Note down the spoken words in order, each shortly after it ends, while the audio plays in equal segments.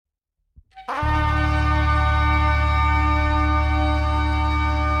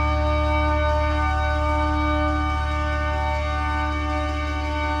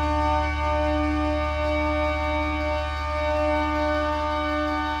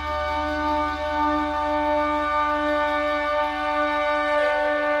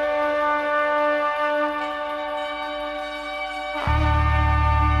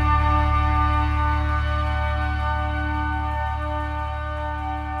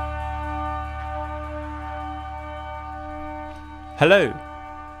Hello,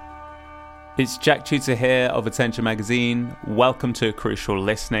 it's Jack Tutor here of Attention Magazine. Welcome to Crucial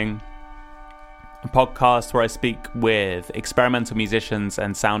Listening, a podcast where I speak with experimental musicians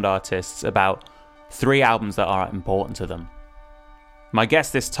and sound artists about 3 albums that are important to them. My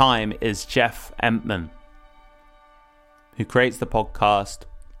guest this time is Jeff Empman, who creates the podcast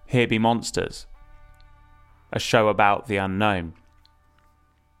Here Be Monsters, a show about the unknown.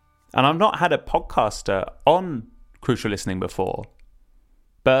 And I've not had a podcaster on Crucial Listening before,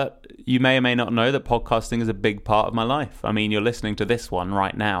 but you may or may not know that podcasting is a big part of my life. I mean, you're listening to this one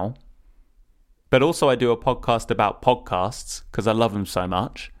right now, but also I do a podcast about podcasts because I love them so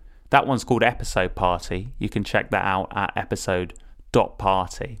much. That one's called Episode Party. You can check that out at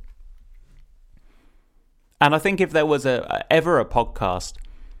episode.party. And I think if there was ever a podcast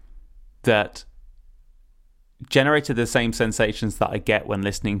that generated the same sensations that I get when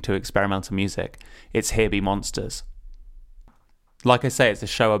listening to experimental music, it's Here Be Monsters. Like I say, it's a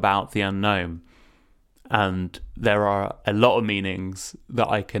show about the unknown, and there are a lot of meanings that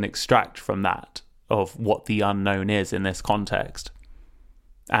I can extract from that of what the unknown is in this context.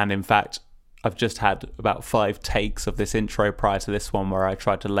 And in fact, I've just had about 5 takes of this intro prior to this one where I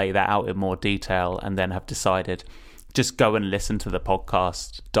tried to lay that out in more detail, and then have decided just go and listen to the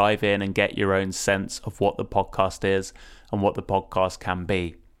podcast, dive in and get your own sense of what the podcast is and what the podcast can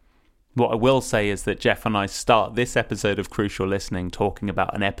be. What I will say is that Jeff and I start this episode of Crucial Listening talking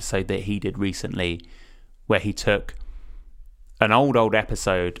about an episode that he did recently where he took an old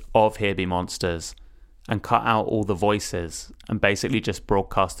episode of Here Be Monsters and cut out all the voices and basically just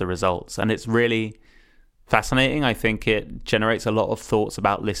broadcast the results. And it's really fascinating. I think it generates a lot of thoughts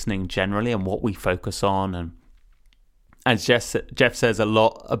about listening generally and what we focus on. And as Jeff says a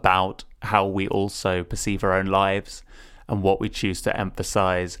lot about how we also perceive our own lives and what we choose to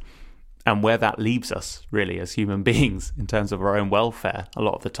emphasize and where that leaves us really as human beings in terms of our own welfare a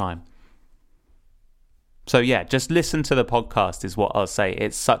lot of the time. So yeah, just listen to the podcast is what I'll say.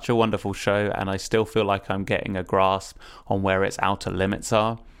 It's such a wonderful show, and I still feel like I'm getting a grasp on where its outer limits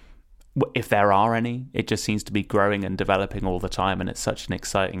are. If there are any, it just seems to be growing and developing all the time, and it's such an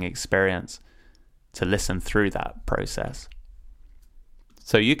exciting experience to listen through that process.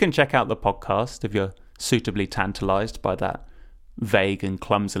 So you can check out the podcast if you're suitably tantalized by that vague and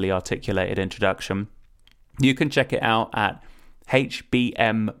clumsily articulated introduction. You can check it out at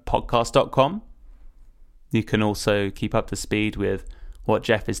hbmpodcast.com. You can also keep up to speed with what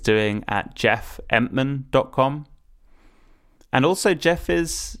Jeff is doing at jeffempman.com. And also Jeff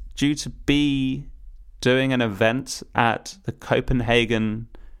is due to be doing an event at the Copenhagen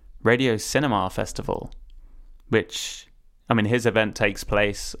Radio Cinema Festival, which, I mean, his event takes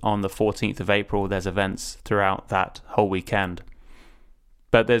place on the 14th of April. There's events throughout that whole weekend.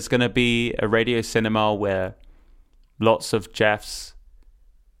 But there's going to be a radio cinema where lots of Jeff's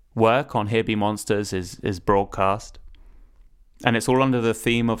work on Here Be Monsters is broadcast. And it's all under the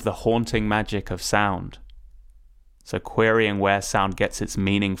theme of the haunting magic of sound. So querying where sound gets its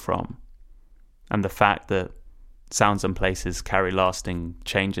meaning from, and the fact that sounds and places carry lasting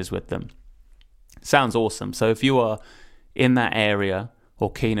changes with them. Sounds awesome. So if you are in that area or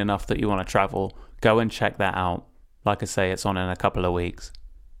keen enough that you want to travel, go and check that out. Like I say, it's on in a couple of weeks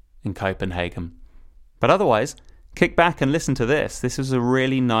in Copenhagen. But otherwise, kick back and listen to this. This was a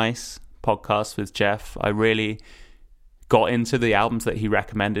really nice podcast with Jeff. I really got into the albums that he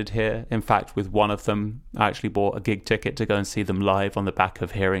recommended here. In fact, with one of them, I actually bought a gig ticket to go and see them live on the back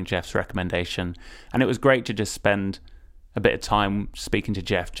of hearing Jeff's recommendation. And it was great to just spend a bit of time speaking to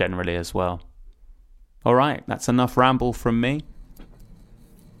Jeff generally as well. All right, that's enough ramble from me.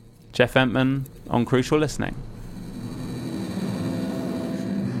 Jeff Empman on Crucial Listening.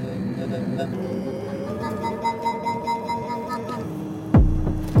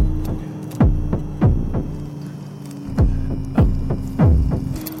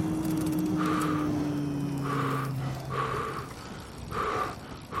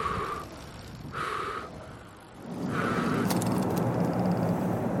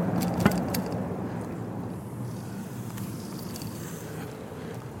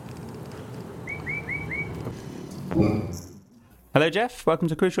 Hello, Jeff. Welcome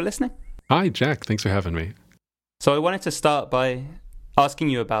to Crucial Listening. Hi, Jack. Thanks for having me. So I wanted to start by asking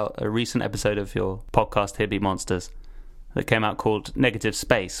you about a recent episode of your podcast, Here Be Monsters, that came out called Negative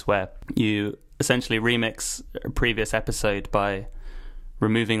Space, where you essentially remix a previous episode by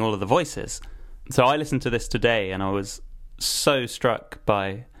removing all of the voices. So I listened to this today, and I was so struck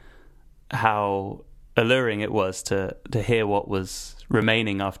by how alluring it was to hear what was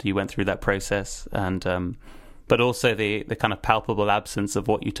remaining after you went through that process, and but also the kind of palpable absence of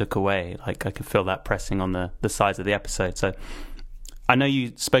what you took away. Like I could feel that pressing on the sides of the episode. So I know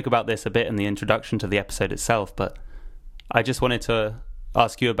you spoke about this a bit in the introduction to the episode itself, but I just wanted to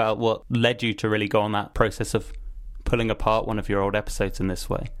ask you about what led you to really go on that process of pulling apart one of your old episodes in this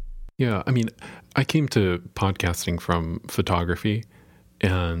way. Yeah, I mean, I came to podcasting from photography,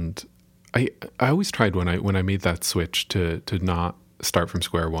 and I always tried when I made that switch to not start from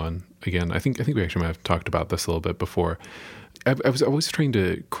square one again. I think we actually might have talked about this a little bit before. I was always trying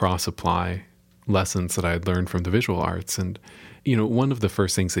to cross apply lessons that I had learned from the visual arts, and one of the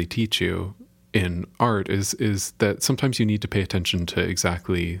first things they teach you in art is that sometimes you need to pay attention to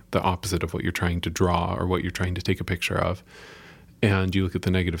exactly the opposite of what you're trying to draw or what you're trying to take a picture of. And you look at the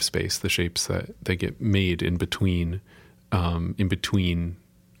negative space, the shapes that they get made in between the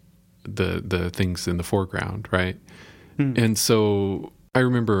things in the foreground, right? And so I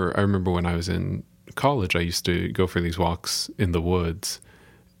remember when I was in college, I used to go for these walks in the woods,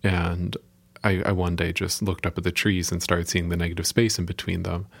 and I one day just looked up at the trees and started seeing the negative space in between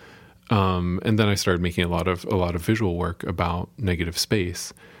them. And then I started making a lot of visual work about negative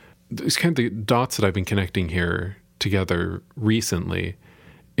space. It's kind of the dots that I've been connecting here together recently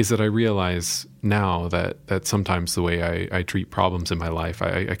is that I realize now that sometimes the way I treat problems in my life,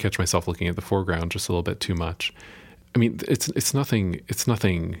 I catch myself looking at the foreground just a little bit too much. I mean, it's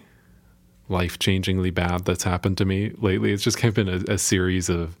nothing life-changingly bad that's happened to me lately. It's just kind of been a series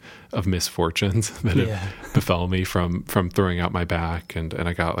of misfortunes that have befell me from throwing out my back, and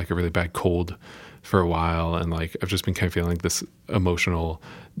I got like a really bad cold for a while, and like I've just been kind of feeling this emotional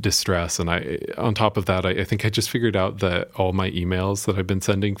distress. And on top of that, I think I just figured out that all my emails that I've been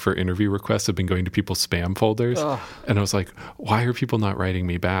sending for interview requests have been going to people's spam folders. And I was like, why are people not writing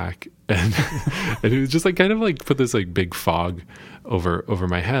me back? And it was just like kind of like put this like big fog over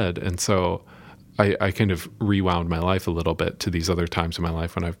my head. And so I kind of rewound my life a little bit to these other times in my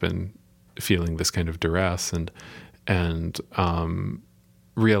life when I've been feeling this kind of duress, and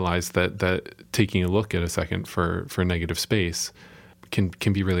realized that taking a look at a second for negative space can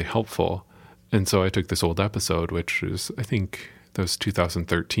be really helpful. And so I took this old episode, which was, I think that was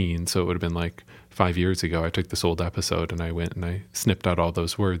 2013, so it would have been like 5 years ago. I took this old episode and I went and I snipped out all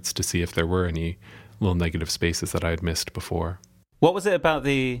those words to see if there were any little negative spaces that I had missed before. What was it about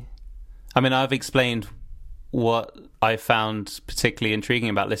I've explained what I found particularly intriguing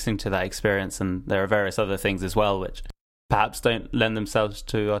about listening to that experience, and there are various other things as well which perhaps don't lend themselves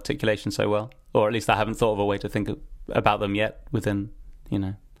to articulation so well, or at least I haven't thought of a way to think about them yet within,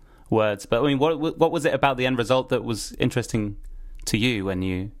 words. But I mean, what was it about the end result that was interesting to you when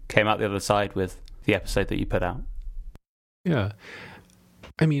you came out the other side with the episode that you put out? Yeah,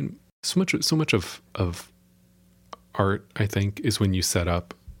 I mean, so much of art, I think, is when you set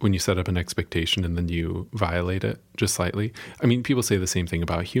up an expectation and then you violate it just slightly. I mean, people say the same thing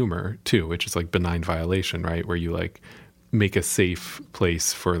about humor too, which is like benign violation, right? Where you like make a safe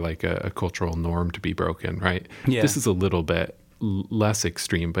place for like a cultural norm to be broken, right? Yeah. This is a little bit less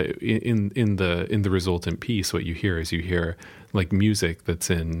extreme, but in the resultant piece, what you hear like music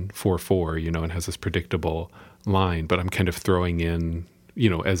that's in 4/4, and has this predictable line, but I'm kind of throwing in,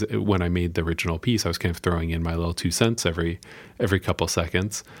 as when I made the original piece, I was kind of throwing in my little 2 cents every couple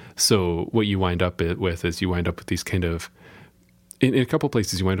seconds. So what you wind up with is these kind of, in a couple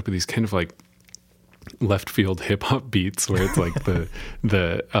places, you wind up with these kind of like left field hip hop beats where it's like the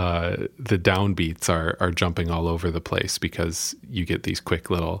downbeats are jumping all over the place because you get these quick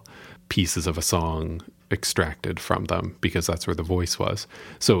little pieces of a song extracted from them because that's where the voice was.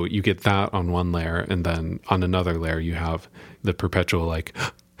 So you get that on one layer, and then on another layer you have the perpetual like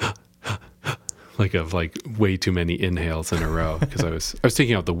of way too many inhales in a row because I was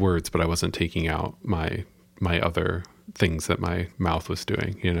taking out the words, but I wasn't taking out my other things that my mouth was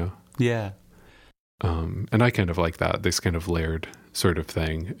doing, Yeah. And I kind of like that, this kind of layered sort of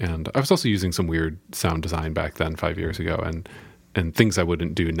thing. And I was also using some weird sound design back then, 5 years ago, and things I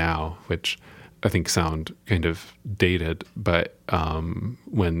wouldn't do now, which I think sound kind of dated. But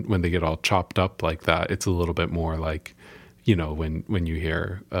when they get all chopped up like that, it's a little bit more like, when you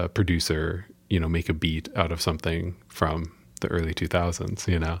hear a producer, make a beat out of something from the early 2000s,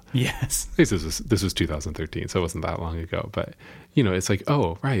 Yes. This was 2013, so it wasn't that long ago. But, it's like,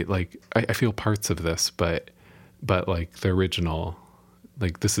 oh, right, like I feel parts of this, but like the original,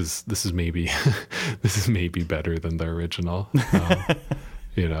 like this is maybe this is maybe better than the original.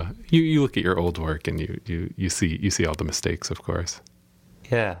 You look at your old work and you see all the mistakes, of course.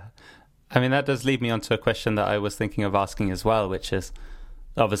 Yeah. I mean, that does lead me on to a question that I was thinking of asking as well, which is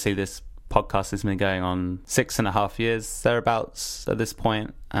obviously this podcast has been going on 6.5 years thereabouts at this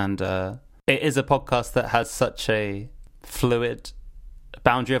point, and it is a podcast that has such a fluid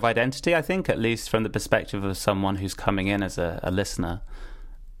boundary of identity, I think, at least from the perspective of someone who's coming in as a listener.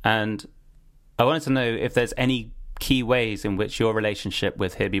 And I wanted to know if there's any key ways in which your relationship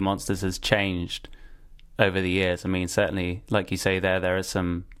with Here Be Monsters has changed over the years. I mean, certainly, like you say there are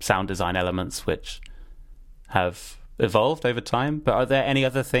some sound design elements which have evolved over time, but are there any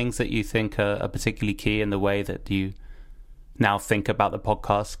other things that you think are particularly key in the way that you now think about the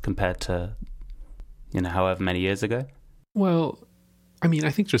podcast compared to, however many years ago? Well, I mean,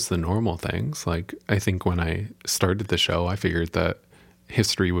 I think just the normal things. Like, I think when I started the show, I figured that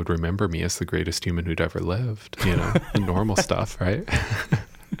history would remember me as the greatest human who'd ever lived, the normal stuff, right?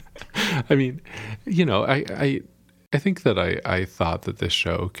 I mean, I think that I thought that this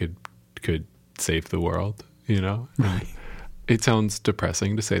show could save the world, Right. It sounds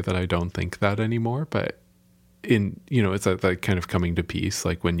depressing to say that I don't think that anymore, but it's that kind of coming to peace,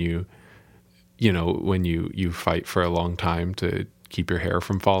 like when you fight for a long time to keep your hair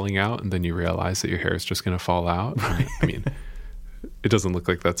from falling out, and then you realize that your hair is just going to fall out. Right. I mean, it doesn't look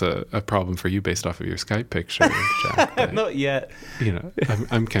like that's a problem for you based off of your Skype picture, Jack. But, not yet.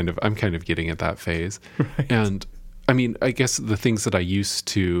 I'm kind of getting at that phase. Right. And I mean, I guess the things that I used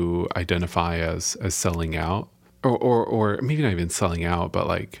to identify as selling out, or maybe not even selling out, but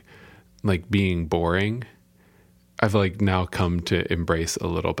like being boring, I've now come to embrace a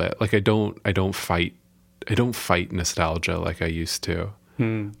little bit. Like I don't fight nostalgia like I used to.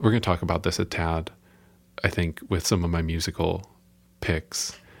 We're going to talk about this a tad, I think, with some of my musical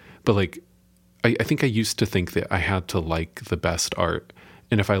picks. But I think I used to think that I had to like the best art.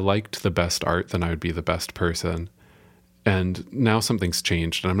 And if I liked the best art, then I would be the best person. And now something's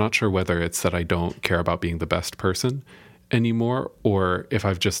changed. And I'm not sure whether it's that I don't care about being the best person anymore, or if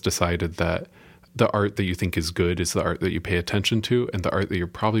I've just decided that the art that you think is good is the art that you pay attention to, and the art that you're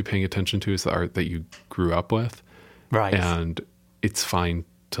probably paying attention to is the art that you grew up with. Right. And it's fine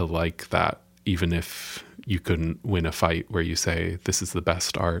to like that, even if you couldn't win a fight where you say, this is the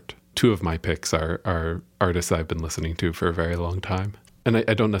best art. Two of my picks are artists I've been listening to for a very long time. And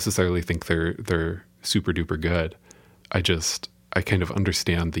I don't necessarily think they're super duper good. I kind of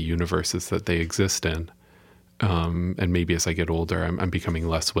understand the universes that they exist in. And maybe as I get older, I'm becoming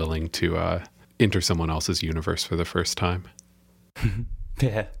less willing to enter someone else's universe for the first time.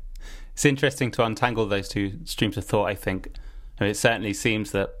 Yeah. It's interesting to untangle those two streams of thought, I think. I mean, it certainly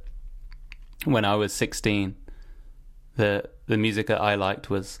seems that when I was 16, the music that I liked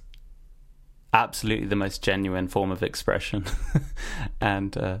was absolutely the most genuine form of expression.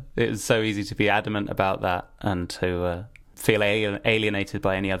 And it was so easy to be adamant about that and to feel alienated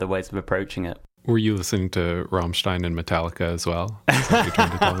by any other ways of approaching it. Were you listening to Rammstein and Metallica as well? Is that what you're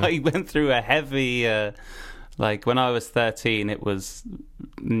trying to tell me? I went through a heavy, when I was 13, it was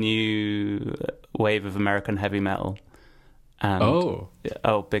new wave of American heavy metal. And,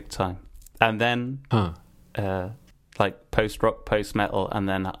 big time. And then post-rock, post-metal, and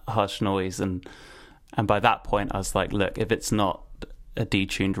then harsh noise. And by that point, I was like, look, if it's not a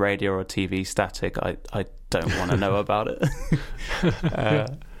detuned radio or TV static, I don't want to know about it.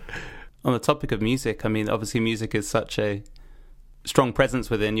 On the topic of music, I mean, obviously music is such a strong presence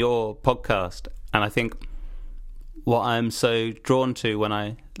within your podcast. And I think what I'm so drawn to when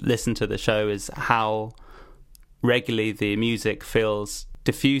I listen to the show is how regularly the music feels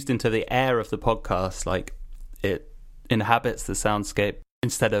diffused into the air of the podcast, like it inhabits the soundscape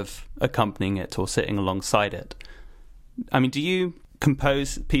instead of accompanying it or sitting alongside it. I mean, do you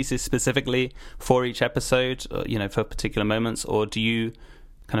compose pieces specifically for each episode, for particular moments, or do you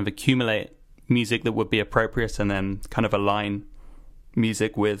kind of accumulate music that would be appropriate and then kind of align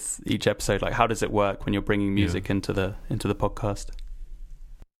music with each episode? Like, how does it work when you're bringing music into the podcast?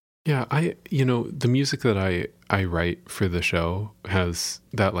 Yeah, the music that I write for the show has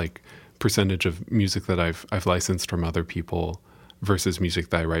that percentage of music that I've licensed from other people versus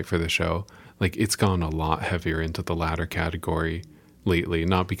music that I write for the show. Like, it's gone a lot heavier into the latter category lately,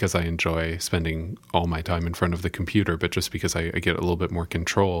 not because I enjoy spending all my time in front of the computer, but just because I get a little bit more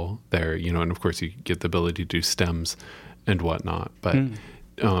control there, and of course you get the ability to do stems and whatnot. But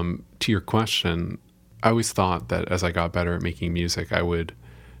to your question, I always thought that as I got better at making music, I would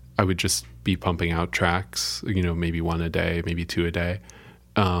just be pumping out tracks, maybe one a day, maybe two a day,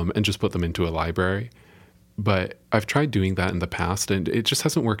 and just put them into a library. But I've tried doing that in the past, and it just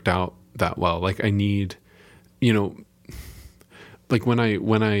hasn't worked out that well. Like, I need, when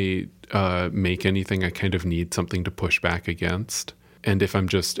I make anything, I kind of need something to push back against. And if I'm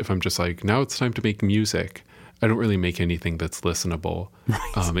just like, now it's time to make music, I don't really make anything that's listenable.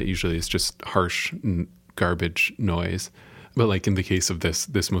 Right. It usually is just harsh garbage noise. But in the case of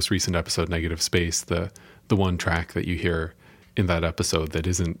this most recent episode, Negative Space, the one track that you hear in that episode that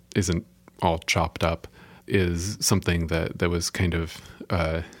isn't all chopped up is something that was kind of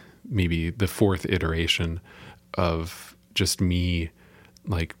maybe the fourth iteration of just me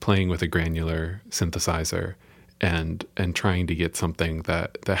like playing with a granular synthesizer and trying to get something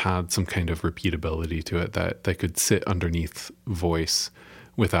that had some kind of repeatability to it, that could sit underneath voice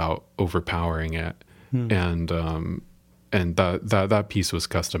without overpowering it. And that piece was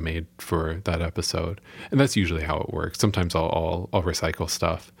custom made for that episode. And that's usually how it works. Sometimes I'll recycle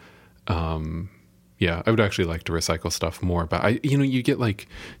stuff. Yeah, I would actually like to recycle stuff more, but you get like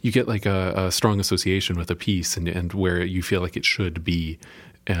a strong association with a piece and where you feel like it should be.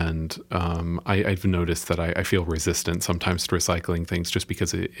 And I've noticed that I feel resistant sometimes to recycling things, just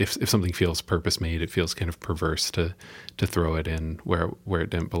because if something feels purpose made, it feels kind of perverse to throw it in where it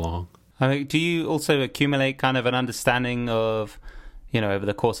didn't belong. I mean, do you also accumulate kind of an understanding of, over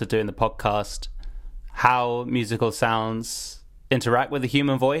the course of doing the podcast, how musical sounds interact with the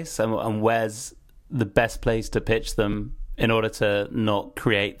human voice, and where's the best place to pitch them in order to not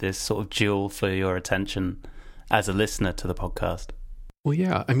create this sort of jewel for your attention as a listener to the podcast? Well,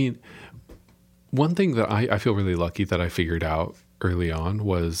 yeah. I mean, one thing that I feel really lucky that I figured out early on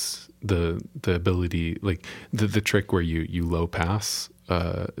was the ability, like the trick where you low pass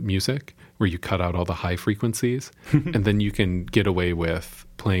music, where you cut out all the high frequencies, and then you can get away with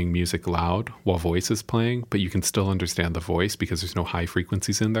playing music loud while voice is playing, but you can still understand the voice because there's no high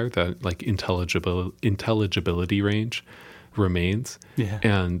frequencies in there. That like intelligibility range remains. Yeah.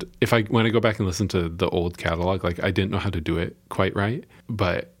 And when I go back and listen to the old catalog, like I didn't know how to do it quite right,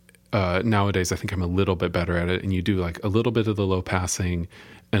 but nowadays I think I'm a little bit better at it. And you do like a little bit of the low passing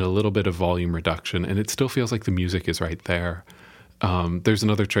and a little bit of volume reduction, and it still feels like the music is right there. There's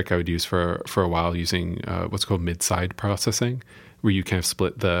another trick I would use for a while, using what's called mid-side processing, where you kind of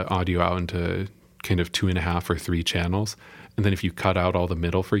split the audio out into kind of 2.5 or 3 channels. And then if you cut out all the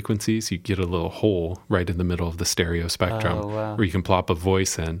middle frequencies, you get a little hole right in the middle of the stereo spectrum where you can plop a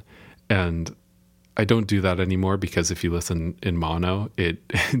voice in. And I don't do that anymore because if you listen in mono, it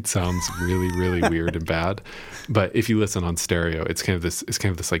sounds really, really weird and bad. But if you listen on stereo, it's kind of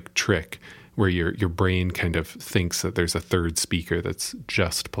this like trick where your brain kind of thinks that there's a third speaker that's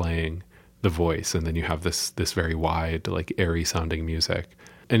just playing the voice, and then you have this very wide, like airy sounding music.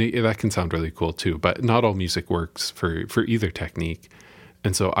 And that can sound really cool too, but not all music works for either technique.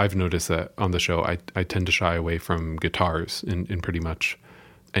 And so I've noticed that on the show, I tend to shy away from guitars in pretty much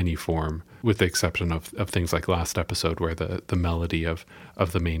any form, with the exception of things like last episode, where the melody of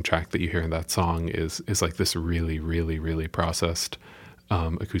the main track that you hear in that song is like this really, really, really processed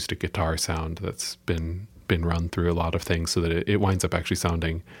acoustic guitar sound that's been run through a lot of things, so that it winds up actually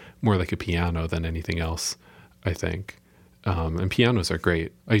sounding more like a piano than anything else, I think. And pianos are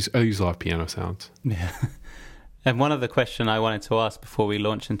great. I use a lot of piano sounds. Yeah. And one other question I wanted to ask before we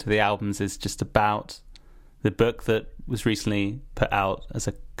launch into the albums is just about the book that was recently put out as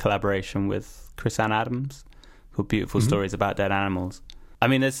a collaboration with Chris Ann Adams, called Beautiful Stories About Dead Animals. I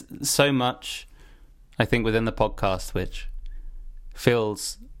mean, there's so much, I think, within the podcast which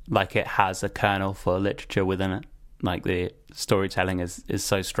feels like it has a kernel for literature within it. Like the storytelling is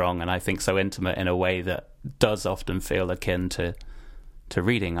so strong, and I think so intimate in a way that does often feel akin to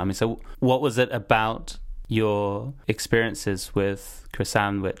reading. I mean, so what was it about your experiences with Chris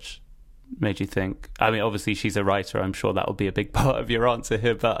Ann which made you think, I mean, obviously she's a writer, I'm sure that will be a big part of your answer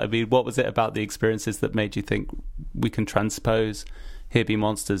here, but I mean, what was it about the experiences that made you think we can transpose Here Be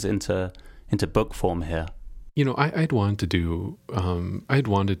Monsters into book form here? I'd wanted to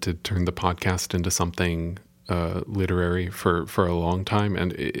turn the podcast into something literary for a long time,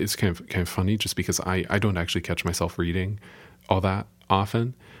 and it's kind of funny just because I don't actually catch myself reading all that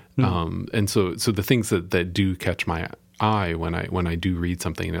often. And so the things that do catch my eye when I do read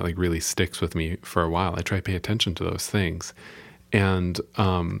something and it like really sticks with me for a while, I try to pay attention to those things. And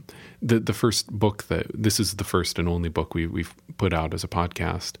the first book this is the first and only book we've put out as a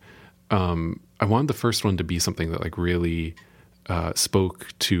podcast. I wanted the first one to be something that like really spoke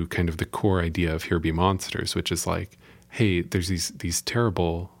to kind of the core idea of Here Be Monsters, which is like, hey, there's these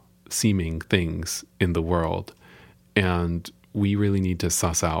terrible seeming things in the world, and we really need to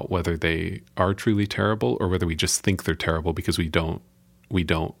suss out whether they are truly terrible or whether we just think they're terrible because we don't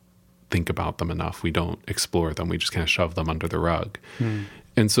think about them enough. We don't explore them. We just kind of shove them under the rug.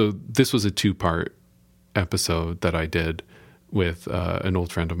 And so this was a 2-part episode that I did with an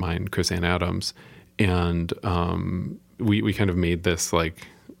old friend of mine, Chris Ann Adams, and we kind of made this like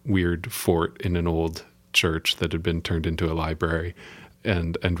weird fort in an old church that had been turned into a library.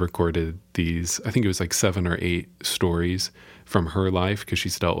 and recorded these, I think it was like 7 or 8 stories from her life, because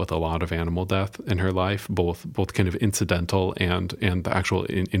she's dealt with a lot of animal death in her life, both kind of incidental and the actual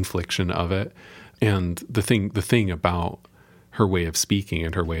infliction of it. And the thing about her way of speaking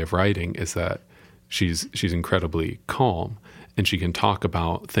and her way of writing is that she's incredibly calm, and she can talk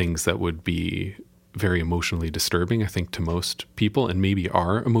about things that would be very emotionally disturbing, I think, to most people, and maybe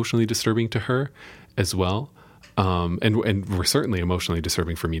are emotionally disturbing to her as well. And were certainly emotionally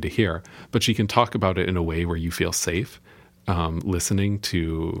disturbing for me to hear. But she can talk about it in a way where you feel safe listening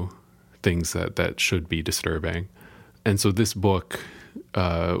to things that should be disturbing. And so this book,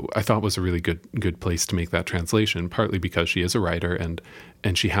 I thought, was a really good place to make that translation, partly because she is a writer and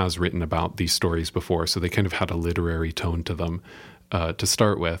she has written about these stories before, so they kind of had a literary tone to them to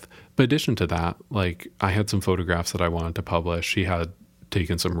start with. But in addition to that, like, I had some photographs that I wanted to publish. She had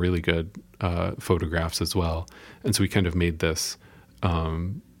taken some really good photographs as well. And so we kind of made this,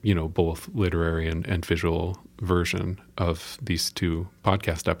 both literary and visual version of these 2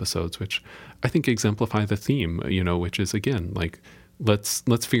 podcast episodes, which I think exemplify the theme, which is, again, like,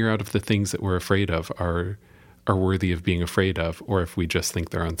 let's figure out if the things that we're afraid of are worthy of being afraid of, or if we just think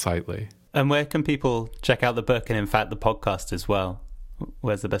they're unsightly. And where can people check out the book and, in fact, the podcast as well?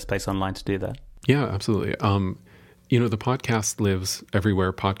 Where's the best place online to do that? Yeah, absolutely. The podcast lives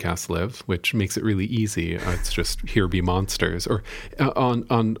everywhere podcasts live, which makes it really easy. It's just Here Be Monsters, or on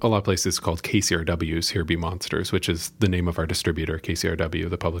a lot of places it's called KCRW's Here Be Monsters, which is the name of our distributor, KCRW,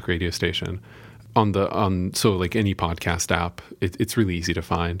 the public radio station. So like any podcast app, it's really easy to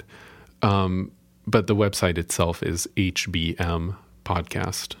find. But the website itself is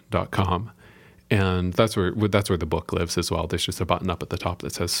hbmpodcast.com. And that's where the book lives as well. There's just a button up at the top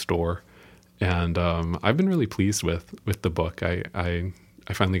that says store. And I've been really pleased with the book. I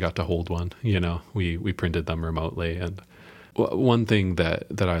finally got to hold one. We printed them remotely. And one thing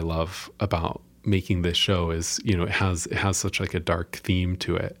that I love about making this show is, it has such like a dark theme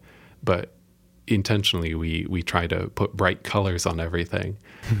to it, but intentionally we try to put bright colors on everything,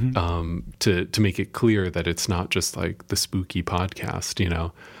 to make it clear that it's not just like the spooky podcast,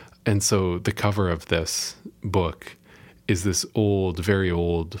 And so the cover of this book is this very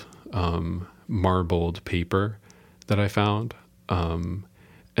old marbled paper that I found. And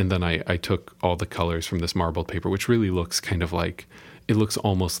then I took all the colors from this marbled paper, which really looks kind of like, it looks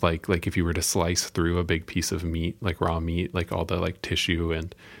almost like if you were to slice through a big piece of meat, like raw meat, like all the like tissue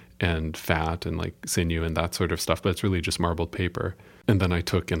and fat and like sinew and that sort of stuff, but it's really just marbled paper. And then I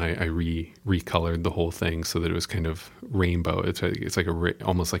took and I recolored the whole thing so that it was kind of rainbow. It's like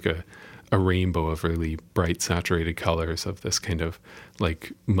almost like a rainbow of really bright saturated colors of this kind of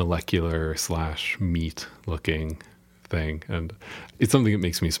like molecular / meat looking thing. And it's something that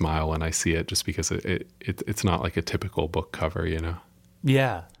makes me smile when I see it, just because it's not like a typical book cover,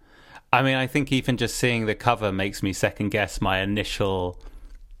 Yeah. I mean, I think even just seeing the cover makes me second guess my initial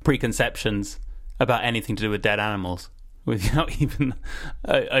preconceptions about anything to do with dead animals. Without even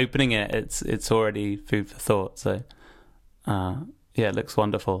opening it, it's already food for thought. So, it looks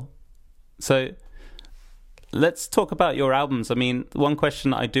wonderful. So, let's talk about your albums. I mean, one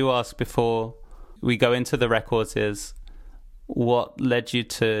question I do ask before we go into the records is, what led you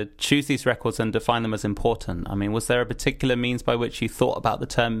to choose these records and define them as important? I mean, was there a particular means by which you thought about the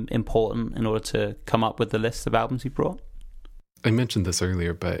term important in order to come up with the list of albums you brought? I mentioned this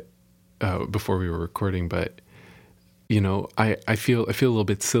earlier, but before we were recording, but I feel a little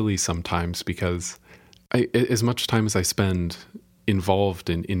bit silly sometimes, because as much time as I spend involved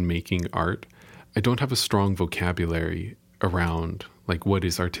in making art, I don't have a strong vocabulary around like what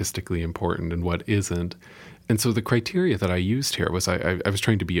is artistically important and what isn't. And so the criteria that I used here was I was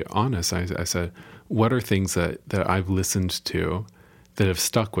trying to be honest. I said, what are things that I've listened to that have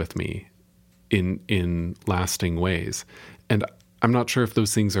stuck with me in lasting ways? And I'm not sure if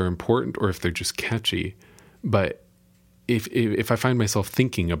those things are important or if they're just catchy, but if I find myself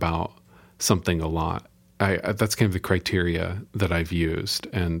thinking about something a lot, that's kind of the criteria that I've used.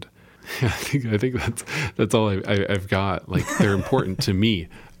 And I think that's all I've got. Like, they're important to me.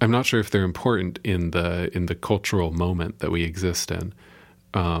 I'm not sure if they're important in the cultural moment that we exist in,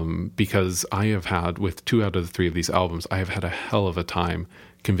 because I have had, with 2 out of the 3 of these albums, I have had a hell of a time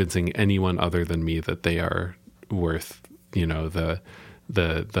convincing anyone other than me that they are worth, the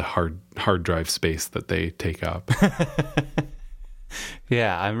hard drive space that they take up.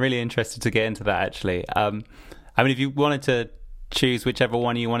 Yeah, I'm really interested to get into that, actually. I mean, if you wanted to choose whichever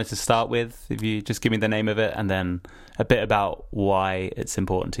one you wanted to start with, if you just give me the name of it and then a bit about why it's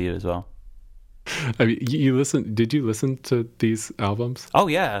important to you as well. I mean, did you listen to these albums? Oh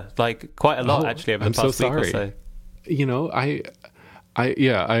yeah, like quite a lot, actually, over the past week or so.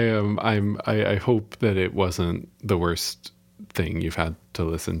 I hope that it wasn't the worst thing you've had to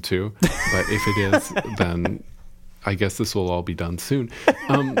listen to, but if it is, then I guess this will all be done soon.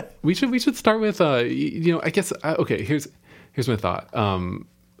 We should start with I guess okay. Here's my thought.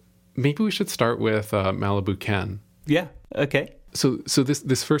 Maybe we should start with Malibu Ken. Yeah. Okay. So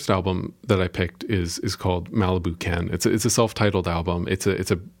this first album that I picked is called Malibu Ken. It's a self-titled album. It's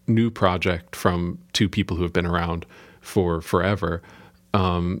a new project from two people who have been around for forever.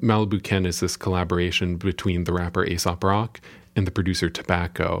 Malibu Ken is this collaboration between the rapper Aesop Rock and the producer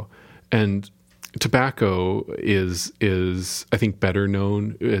Tobacco. And Tobacco is I think better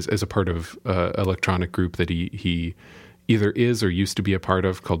known as a part of electronic group that he either is or used to be a part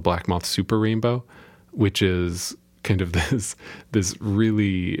of called Black Moth Super Rainbow, which is kind of this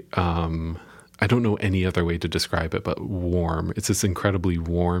really I don't know any other way to describe it but warm. It's this incredibly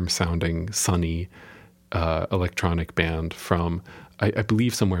warm sounding, sunny electronic band from I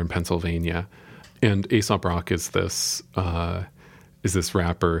believe somewhere in Pennsylvania. And Aesop Rock is this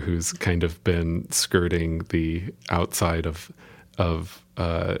rapper who's kind of been skirting the outside of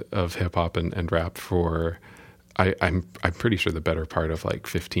hip hop and rap for I'm pretty sure the better part of like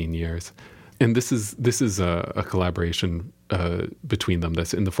 15 years. And this is a collaboration between them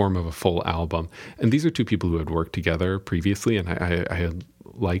that's in the form of a full album. And these are two people who had worked together previously, and I had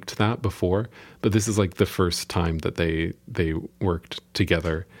liked that before, but this is like the first time that they worked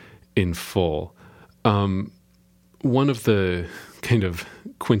together in full. One of the kind of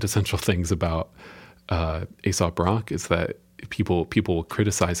quintessential things about Aesop Rock is that people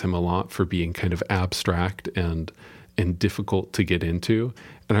criticize him a lot for being kind of abstract and difficult to get into.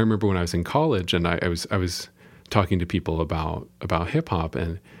 And I remember when I was in college and I was talking to people about hip hop,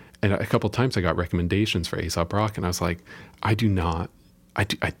 and a couple of times I got recommendations for Aesop Rock, and I was like, I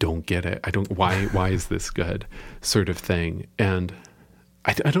don't get it. Why is this good, sort of thing. And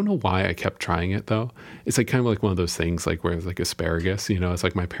I don't know why I kept trying it though. It's like kind of like one of those things like where it's like asparagus, it's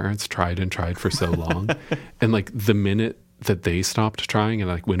like my parents tried and tried for so long. And like the minute that they stopped trying and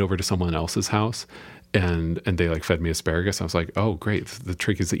I like went over to someone else's house and they like fed me asparagus, I was like, oh great. The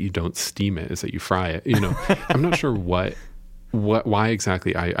trick is that you don't steam it, is that you fry it. I'm not sure why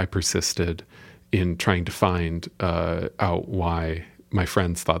exactly I persisted in trying to find out why my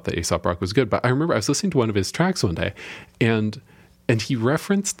friends thought that Aesop Rock was good. But I remember I was listening to one of his tracks one day and he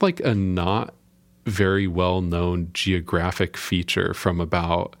referenced like a not very well-known geographic feature from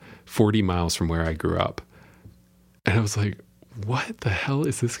about 40 miles from where I grew up. And I was like, what the hell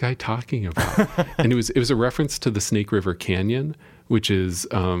is this guy talking about? And it was a reference to the Snake River Canyon, which is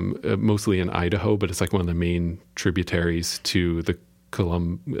mostly in Idaho, but it's like one of the main tributaries to the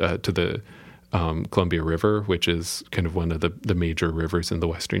Columbia River, which is kind of one of the major rivers in the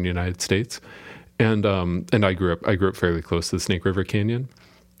western United States. And I grew up fairly close to the Snake River Canyon.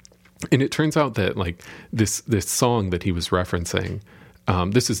 And it turns out that like this song that he was referencing,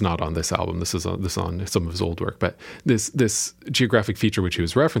 this is not on this album. This is on some of his old work. But this geographic feature which he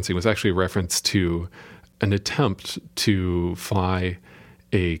was referencing was actually a reference to an attempt to fly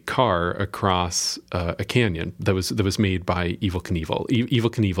a car across a canyon that was made by Evel Knievel. Evel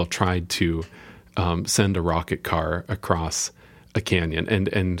Knievel tried to send a rocket car across a canyon,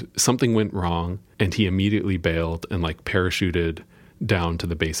 and something went wrong, and he immediately bailed and like parachuted down to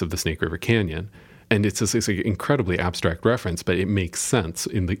the base of the Snake River Canyon. And it's this incredibly abstract reference, but it makes sense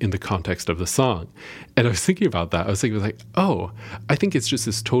in the context of the song. And I was thinking about that. I was thinking like, oh, I think it's just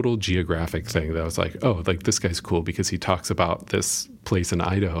this total geographic thing that I was like, oh, like this guy's cool because he talks about this place in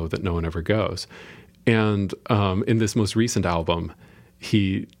Idaho that no one ever goes. And in this most recent album,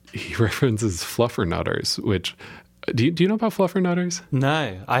 he references Fluffernutters, which do you know about Fluffernutters?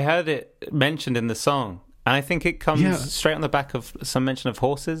 No, I heard it mentioned in the song. And I think it comes straight on the back of some mention of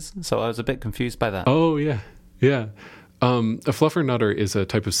horses, so I was a bit confused by that. Oh, yeah. A Fluffernutter is a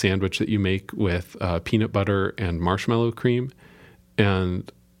type of sandwich that you make with peanut butter and marshmallow cream.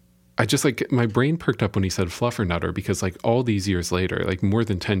 And I just like, my brain perked up when he said Fluffernutter because like all these years later, like more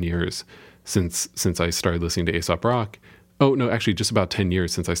than 10 years since I started listening to Aesop Rock, oh, no, actually just about 10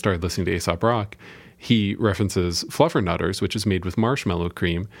 years since I started listening to Aesop Rock, he references Fluffernutters, which is made with marshmallow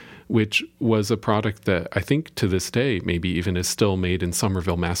cream, which was a product that I think to this day maybe even is still made in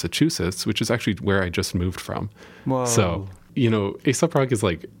Somerville, Massachusetts, which is actually where I just moved from. Whoa. So, Aesop Rock is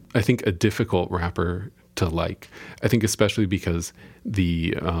like, I think, a difficult rapper to like. I think especially because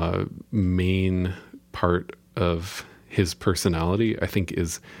the main part of his personality, I think,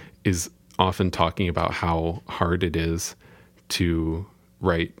 is often talking about how hard it is to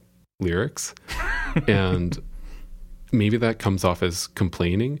write lyrics. And maybe that comes off as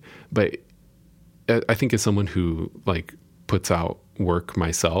complaining, but I think as someone who like puts out work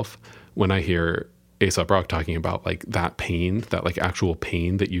myself, when I hear A$AP Rock talking about like that pain, that like actual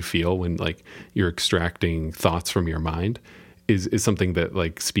pain that you feel when like you're extracting thoughts from your mind, is something that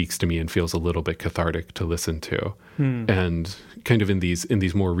like speaks to me and feels a little bit cathartic to listen to. And kind of in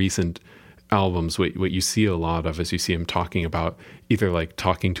these more recent albums, what you see a lot of is you see him talking about either like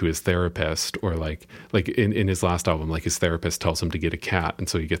talking to his therapist, or like in his last album, like his therapist tells him to get a cat, and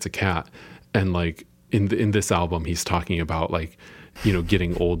so he gets a cat. And like in this album, he's talking about like, you know,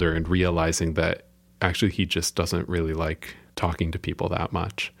 getting older and realizing that actually he just doesn't really like talking to people that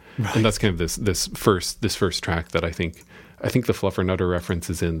much. Right. And that's kind of this first track that I think the Fluffernutter reference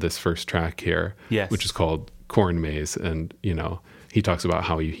is in this first track here, yes, which is called Corn Maze. And, you know, he talks about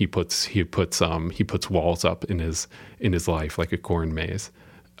how he puts walls up in his life like a corn maze.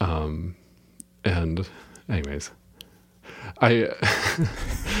 And anyways, I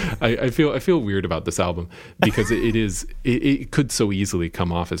feel weird about this album because it could so easily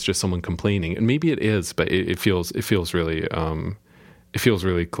come off as just someone complaining, and maybe it is, but it feels really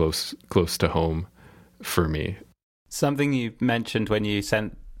close to home for me. Something you mentioned when you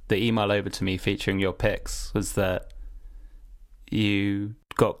sent the email over to me featuring your picks was that you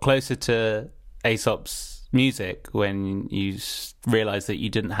got closer to A$AP's music when you realized that you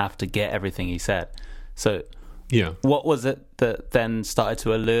didn't have to get everything he said. So yeah, what was it that then started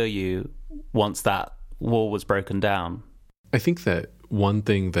to allure you once that wall was broken down? I think that one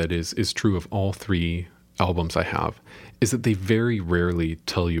thing that is true of all three albums I have is that they very rarely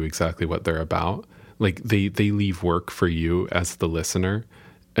tell you exactly what they're about. Like they leave work for you as the listener,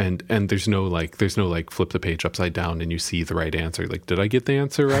 and there's no like flip the page upside down and you see the right answer. Like, did I get the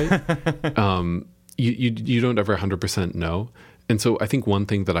answer right? You don't ever 100% know. And so I think one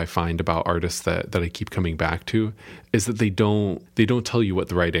thing that I find about artists that I keep coming back to is that they don't tell you what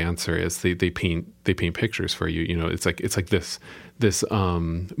the right answer is. They paint pictures for you. You know, it's like this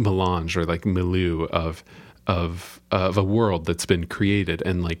melange or like milieu of a world that's been created,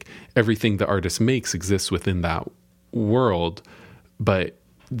 and like everything the artist makes exists within that world, but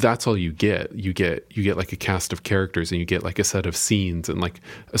that's all you get. You get like a cast of characters, and you get like a set of scenes and like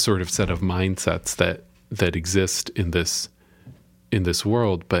a sort of set of mindsets that exist in this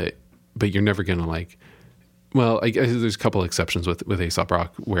world, but you're never gonna like. Well, I guess there's a couple exceptions with A$AP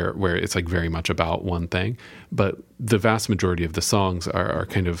Rock where it's like very much about one thing, but the vast majority of the songs are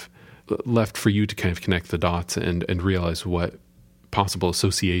kind of left for you to kind of connect the dots and realize what possible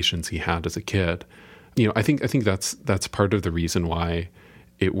associations he had as a kid. You know, I think that's part of the reason why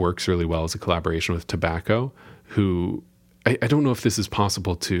it works really well as a collaboration with Tobacco, who I don't know if this is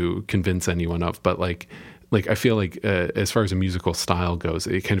possible to convince anyone of, but like I feel like as far as a musical style goes,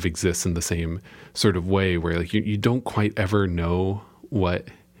 it kind of exists in the same sort of way where like you don't quite ever know what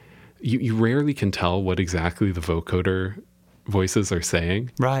you rarely can tell what exactly the vocoder voices are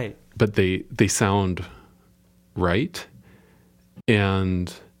saying. Right. But they sound right.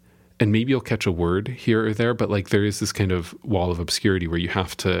 And maybe you'll catch a word here or there, but like there is this kind of wall of obscurity where you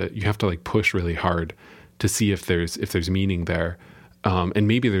have to like push really hard to see if there's meaning there. And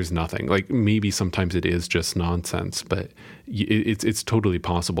maybe there's nothing. Like maybe sometimes it is just nonsense, but it's totally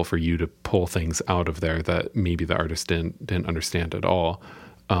possible for you to pull things out of there that maybe the artist didn't understand at all.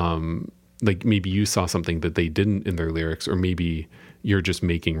 Like maybe you saw something that they didn't in their lyrics, or maybe you're just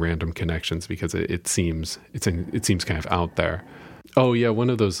making random connections because it seems kind of out there. Oh yeah, one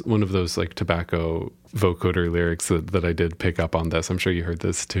of those like Tobacco vocoder lyrics that I did pick up on this. I'm sure you heard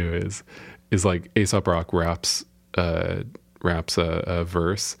this too. Is like A$AP Rock raps a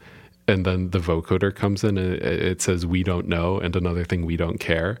verse, and then the vocoder comes in and it says "we don't know" and another thing "we don't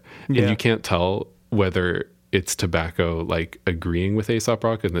care," and you can't tell whether it's Tobacco like agreeing with A$AP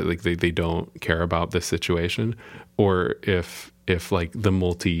Rock and that like they don't care about this situation, or if like the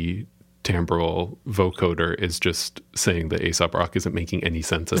multi-timbral vocoder is just saying that A$AP Rock isn't making any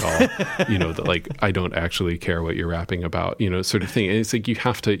sense at all. You know, that like I don't actually care what you're rapping about, you know, sort of thing. And it's like you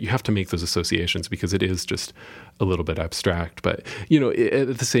have to make those associations because it is just a little bit abstract. But you know,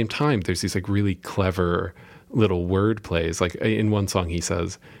 at the same time, there's these like really clever little word plays. Like in one song, he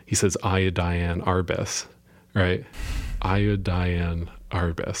says Iodiane Arbus, right? Iodiane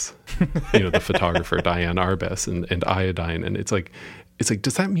Arbus, you know, the photographer Diane Arbus and iodine, and it's like,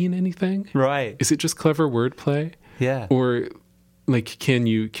 does that mean anything? Right? Is it just clever wordplay? Yeah. Or like, can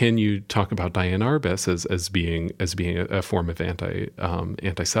you talk about Diane Arbus as being a form of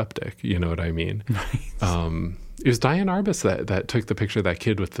antiseptic? You know what I mean? Right. It was Diane Arbus that took the picture of that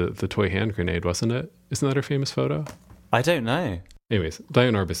kid with the toy hand grenade, wasn't it? Isn't that her famous photo? I don't know. Anyways,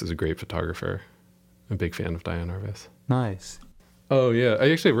 Diane Arbus is a great photographer. I'm a big fan of Diane Arbus. Nice. Oh yeah, I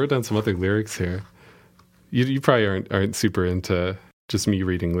actually wrote down some other lyrics here. You probably aren't super into just me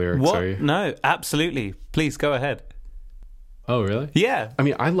reading lyrics, What? are you? No, absolutely. Please go ahead. Oh, really? Yeah. I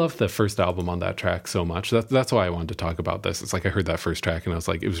mean, I love the first album on that track so much. That's why I wanted to talk about this. It's like I heard that first track and I was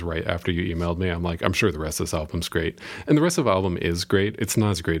like, it was right after you emailed me. I'm like, I'm sure the rest of this album's great. And the rest of the album is great. It's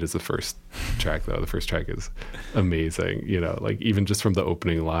not as great as the first track, though. The first track is amazing. You know, like even just from the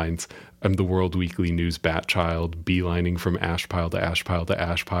opening lines, I'm the World Weekly News bat child, beelining from ash pile to ash pile to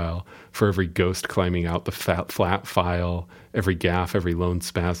ash pile, for every ghost climbing out the flat file, every gaff, every lone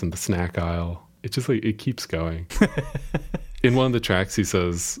spaz in the snack aisle. It just like, it keeps going. In one of the tracks, he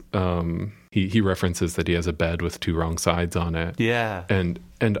says, he references that he has a bed with two wrong sides on it. Yeah. And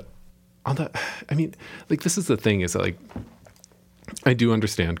on that, I mean, like, this is the thing is that, like, I do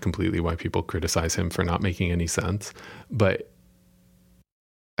understand completely why people criticize him for not making any sense. But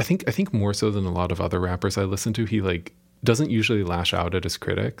I think more so than a lot of other rappers I listen to, he, like, doesn't usually lash out at his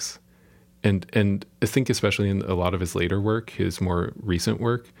critics. And I think especially in a lot of his later work, his more recent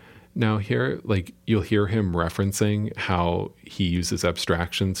work, now here, like, you'll hear him referencing how he uses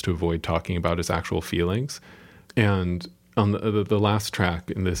abstractions to avoid talking about his actual feelings. And on the last track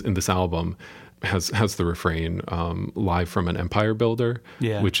in this album has the refrain, "Live from an Empire Builder,"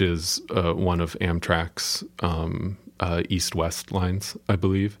 which is one of Amtrak's east-west lines, I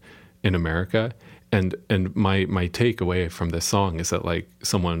believe, in America. And my takeaway from this song is that, like,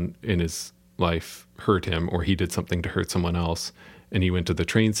 someone in his life hurt him, or he did something to hurt someone else, and he went to the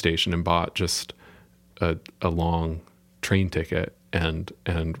train station and bought just a long train ticket and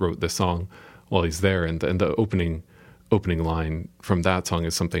wrote this song while he's there. And the opening line from that song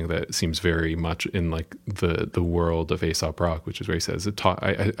is something that seems very much in, like, the world of Aesop Rock, which is where he says,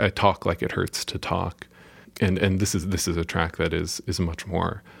 I talk like it hurts to talk. And this is a track that is much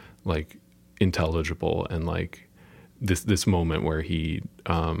more, like, intelligible, and, like, this moment where he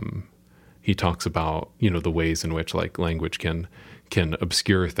talks about, you know, the ways in which, like, language can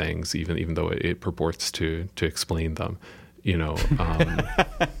obscure things, even though it purports to explain them, you know.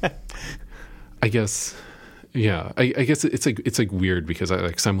 I guess, yeah. I guess it's like weird because I,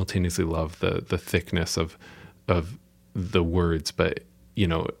 like, simultaneously love the thickness of the words, but, you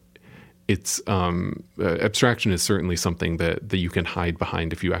know, it's abstraction is certainly something that you can hide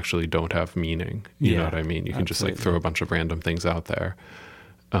behind if you actually don't have meaning. You know what I mean? You can just, like, throw a bunch of random things out there.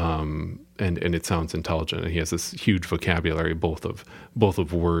 And it sounds intelligent, and he has this huge vocabulary, both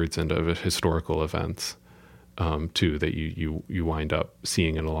of words and of historical events, too, that you wind up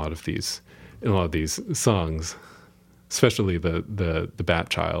seeing in a lot of these songs, especially the Bat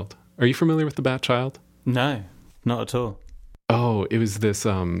Child. Are you familiar with the Bat Child? No, not at all. Oh, it was this.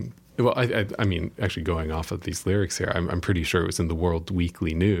 Well, I mean, actually, going off of these lyrics here, I'm pretty sure it was in the World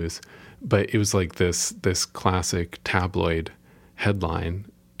Weekly News, but it was like this classic tabloid headline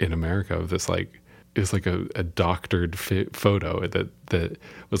in America of this, like, it was like a doctored photo that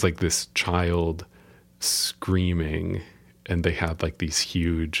was like this child screaming, and they had, like, these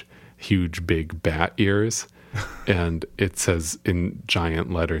huge big bat ears, and it says in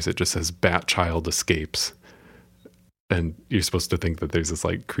giant letters, it just says "Bat Child escapes," and you're supposed to think that there's this,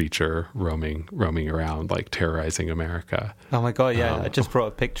 like, creature roaming around, like, terrorizing America. Oh my god, yeah. I just brought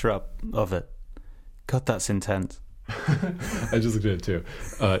a picture up of it. God, that's intense. I just looked at it too.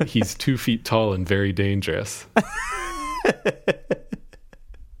 He's 2 feet tall and very dangerous.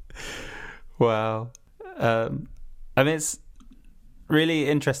 Wow. I mean, it's really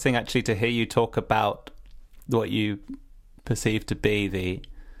interesting, actually, to hear you talk about what you perceive to be the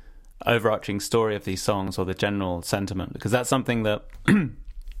overarching story of these songs, or the general sentiment, because that's something that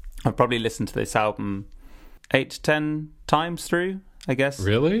I've probably listened to this album 8 to 10 times through, I guess.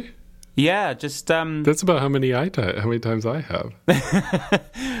 Really? Yeah, just that's about how many times I have.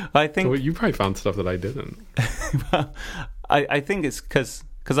 I think so you probably found stuff that I didn't. Well, I think it's because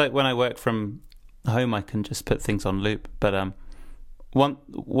when I work from home, I can just put things on loop. But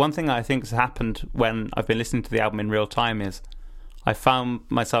one thing I think has happened when I've been listening to the album in real time is I found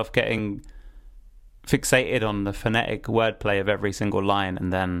myself getting fixated on the phonetic wordplay of every single line,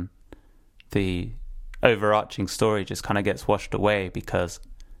 and then the overarching story just kind of gets washed away because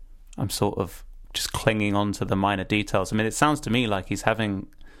I'm sort of just clinging on to the minor details. I mean, it sounds to me like he's having,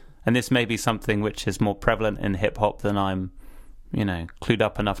 and this may be something which is more prevalent in hip-hop than I'm, you know, clued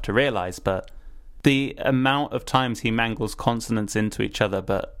up enough to realize, but the amount of times he mangles consonants into each other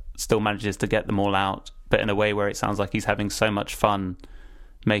but still manages to get them all out, but in a way where it sounds like he's having so much fun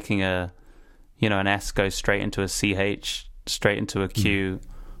making an S go straight into a CH, straight into a Q,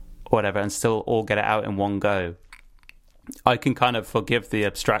 whatever, and still all get it out in one go. I can kind of forgive the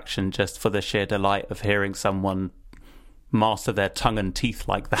abstraction just for the sheer delight of hearing someone master their tongue and teeth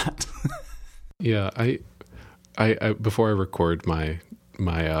like that. Yeah, I before I record my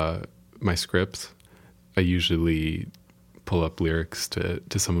scripts, I usually pull up lyrics to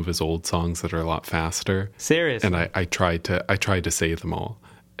some of his old songs that are a lot faster. Seriously? And I tried to say them all,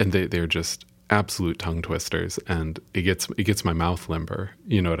 and they're just absolute tongue twisters, and it gets my mouth limber.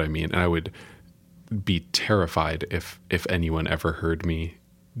 You know what I mean? And I would be terrified if anyone ever heard me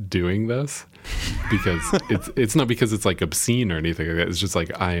doing this, because it's not because it's like obscene or anything like that. It's just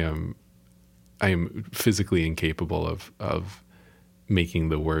like I am physically incapable of making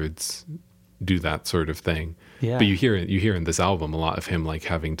the words do that sort of thing. Yeah. But you hear in this album a lot of him like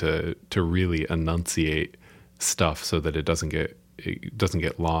having to really enunciate stuff so that it doesn't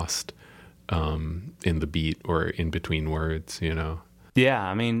get lost in the beat or in between words, you know. Yeah,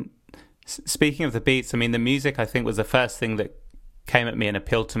 I mean, speaking of the beats, I mean, the music I think was the first thing that came at me and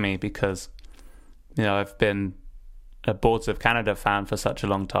appealed to me, because, you know, I've been a Boards of Canada fan for such a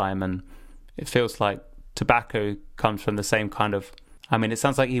long time, and it feels like Tobacco comes from the same kind of, I mean, it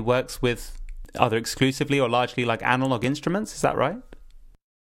sounds like he works with either exclusively or largely like analog instruments. Is that right?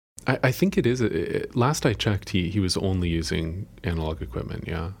 I think it is. Last I checked, he was only using analog equipment.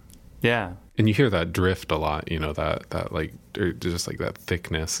 Yeah. Yeah. And you hear that drift a lot, you know, that like, or just like that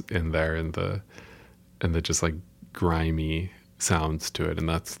thickness in there, and the just like grimy sounds to it. And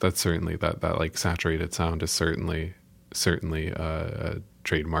that's certainly that like saturated sound is certainly a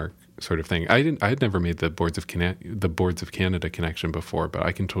trademark sort of thing. I had never made the Boards of Canada connection before, but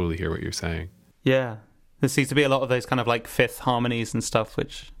I can totally hear what you're saying. Yeah. There seems to be a lot of those kind of like fifth harmonies and stuff,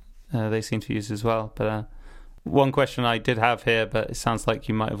 which they seem to use as well. But one question I did have here, but it sounds like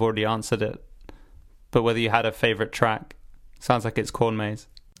you might have already answered it, but whether you had a favorite track. Sounds like it's Corn Maze.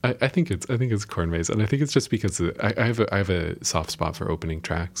 I think it's Corn Maze, and I think it's just because I have a soft spot for opening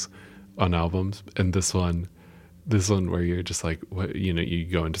tracks on albums, and this one where you're just like, what, you know, you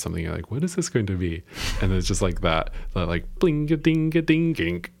go into something, you're like, what is this going to be? And it's just like that like bling a ding a ding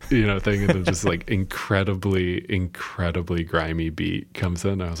gink, you know, thing, and then just like incredibly grimy beat comes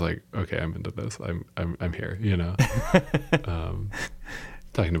in. I was like, okay, I'm into this. I'm here, you know.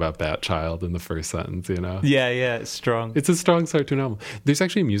 Talking about Bat Child in the first sentence, you know. Yeah, it's strong. It's a strong start to an album. There's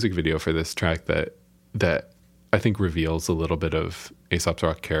actually a music video for this track that I think reveals a little bit of Aesop's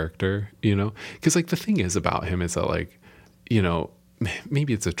Rock character, you know? Because, like, the thing is about him is that, like, you know,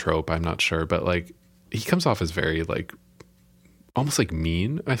 maybe it's a trope, I'm not sure, but, like, he comes off as very, like, almost, like,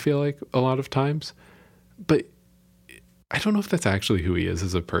 mean, I feel like, a lot of times. But I don't know if that's actually who he is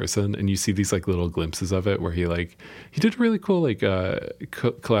as a person. And you see these, like, little glimpses of it where he did a really cool, like,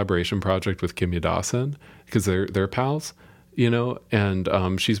 collaboration project with Kimya Dawson, because they're pals, you know? And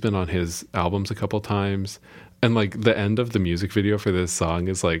she's been on his albums a couple times. And like the end of the music video for this song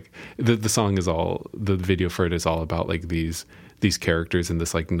is like the video for it is all about like these characters in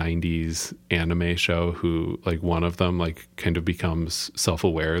this like 90s anime show who, like, one of them like kind of becomes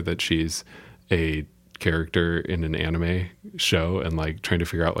self-aware that she's a character in an anime show, and like trying to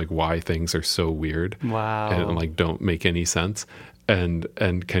figure out like why things are so weird. Wow. And like don't make any sense. And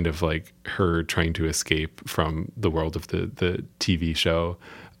kind of like her trying to escape from the world of the TV show.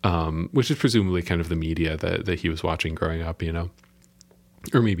 Which is presumably kind of the media that he was watching growing up, you know,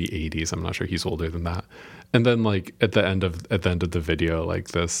 or maybe 80s. I'm not sure. He's older than that. And then like at the end of the video, like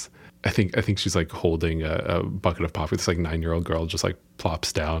this, I think she's like holding a bucket of popcorn. This like 9-year-old girl just like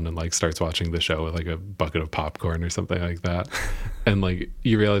plops down and like starts watching the show with like a bucket of popcorn or something like that. And like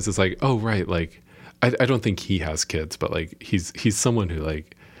you realize it's like, oh right, like I don't think he has kids, but like he's someone who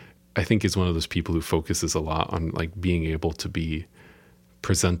like I think is one of those people who focuses a lot on like being able to be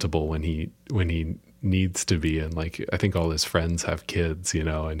presentable when he needs to be, and like I think all his friends have kids, you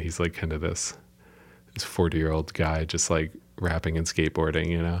know, and he's like kind of this 40-year-old guy just like rapping and skateboarding,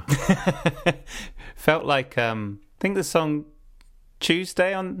 you know. Felt like I think the song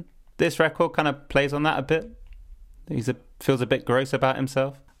Tuesday on this record kind of plays on that a bit. Feels a bit gross about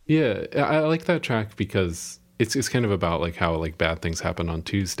himself. Yeah, I like that track because it's kind of about like how like bad things happen on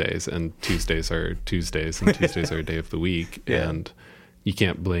Tuesdays, and Tuesdays are Tuesdays, and Tuesdays are a day of the week. Yeah. And you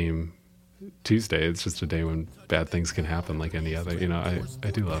can't blame Tuesday. It's just a day when bad things can happen like any other. You know, I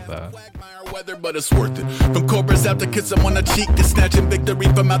do love that. Weather, but it's worth it. From cobras out to kiss him on the cheek, to snatching victory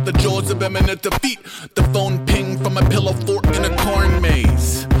from out the jaws of imminent defeat. The phone ping from a pillow fort in a corn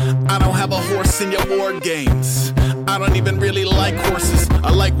maze. I don't have a horse in your war games. I don't even really like horses.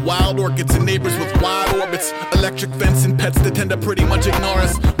 I like wild orchids and neighbors with wide orbits. Electric fence and pets that tend to pretty much ignore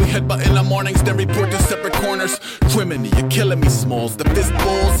us. We headbutt in the mornings, then report to separate corners. Criminal, you're killing me, Smalls. The fist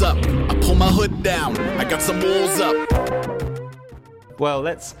balls up. I pull my hood down. I got some walls up. Well,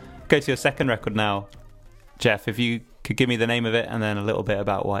 let's go to your second record now, Jeff. If you could give me the name of it and then a little bit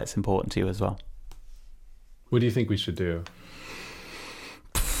about why it's important to you as well. What do you think we should do?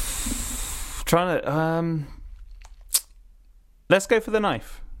 Trying to let's go for the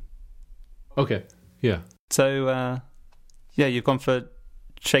knife. Okay. Yeah. So you've gone for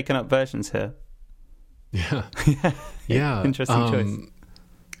shaken up versions here. Yeah. Yeah. Interesting choice.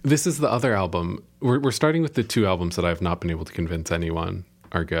 This is the other album. We're starting with the two albums that I've not been able to convince anyone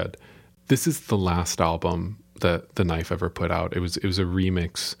are good. This is the last album that The Knife ever put out. It was a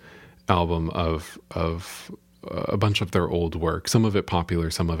remix album of a bunch of their old work. Some of it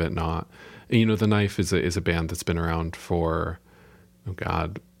popular, some of it not. And, The Knife is a band that's been around for,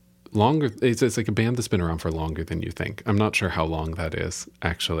 longer. It's like a band that's been around for longer than you think. I'm not sure how long that is,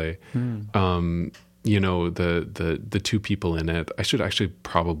 actually. The two people in it, I should actually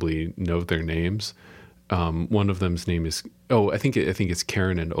probably know their names. One of them's name is I think it's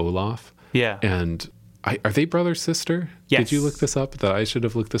Karen and Olaf. Yeah. And are they brother sister? Yes. Did you look this up? That I should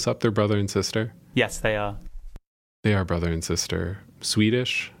have looked this up. They're brother and sister. Yes, they are. They are brother and sister.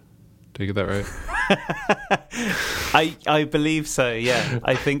 Swedish. Did I get that right? I believe so. Yeah,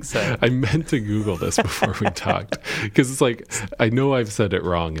 I think so. I meant to Google this before we talked because it's like I know I've said it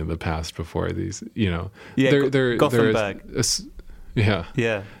wrong in the past before. These, Yeah, they're Gothenburg. Yeah.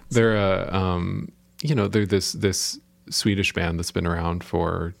 They're they're this Swedish band that's been around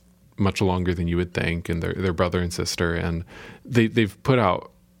for much longer than you would think, and they're brother and sister, and they've put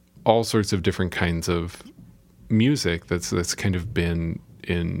out all sorts of different kinds of music that's kind of been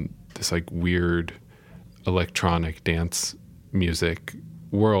in this like weird electronic dance music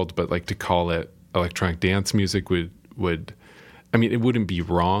world, but like to call it electronic dance music would it wouldn't be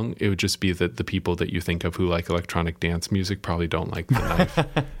wrong. It would just be that the people that you think of who like electronic dance music probably don't like The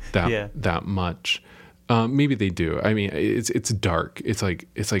Knife that much. Maybe they do. I mean, it's dark. It's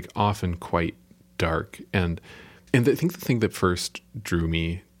like often quite dark. And I think the thing that first drew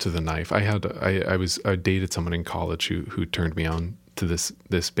me to The Knife, I dated someone in college who turned me on to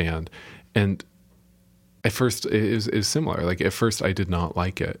this band, and at first it was similar. Like at first I did not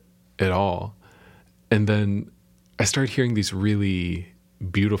like it at all, and then I started hearing these really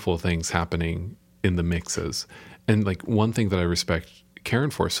beautiful things happening in the mixes. And like one thing that I respect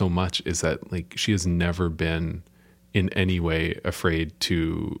Karen for so much is that like she has never been in any way afraid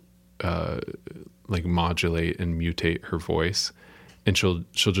to like modulate and mutate her voice, and she'll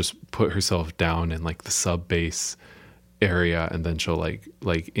just put herself down in like the sub bass area, and then she'll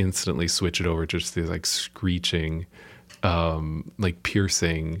like instantly switch it over to just these like screeching like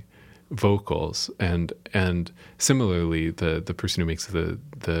piercing vocals. And similarly the person who makes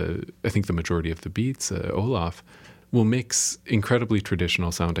the I think the majority of the beats, Olaf, will mix incredibly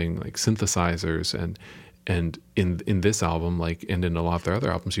traditional sounding like synthesizers, and in this album, like, and in a lot of their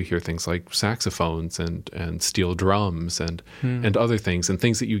other albums, you hear things like saxophones and steel drums and other things, and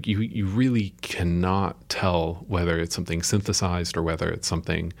things that you really cannot tell whether it's something synthesized or whether it's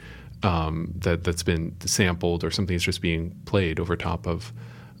something that's been sampled or something that's just being played over top of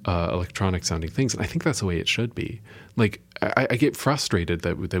electronic sounding things. And I think that's the way it should be. Like I get frustrated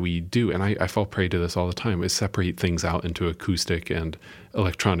that we do, and I fall prey to this all the time, is separate things out into acoustic and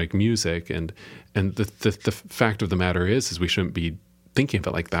electronic music. And the fact of the matter is we shouldn't be thinking of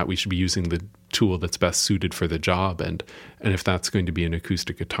it like that. We should be using the tool that's best suited for the job. And if that's going to be an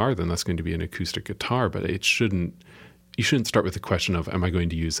acoustic guitar, then that's going to be an acoustic guitar. But you shouldn't start with the question of, am I going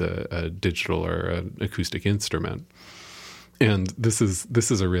to use a digital or an acoustic instrument? And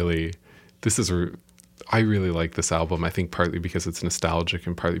I really like this album. I think partly because it's nostalgic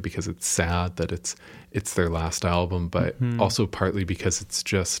and partly because it's sad that it's their last album, but also partly because it's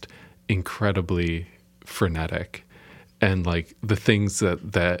just incredibly frenetic. And like the things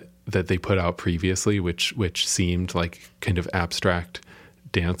that they put out previously, which seemed like kind of abstract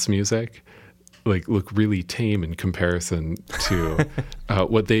dance music, like look really tame in comparison to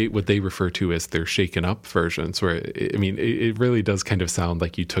what they refer to as their shaken up versions, where it really does kind of sound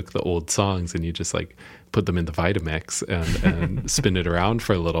like you took the old songs and you just like put them in the Vitamix and spin it around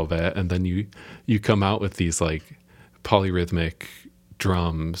for a little bit, and then you come out with these like polyrhythmic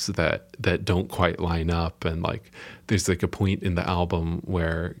drums that don't quite line up. And like there's like a point in the album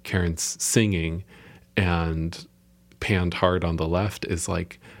where Karen's singing, and panned hard on the left is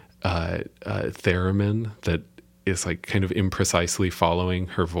like theremin that is like kind of imprecisely following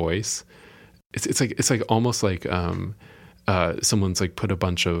her voice. It's like almost like someone's like put a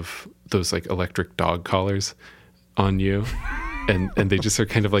bunch of those like electric dog collars on you, and they just are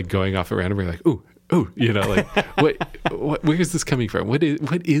kind of like going off at random. We're like, ooh, like what where is this coming from? What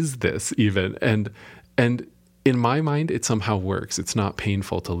is this even? And in my mind, it somehow works. It's not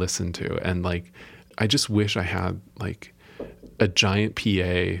painful to listen to, and like I just wish I had like a giant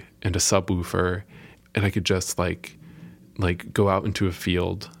PA and a subwoofer I could just like go out into a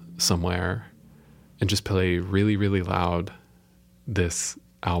field somewhere and just play really, really loud this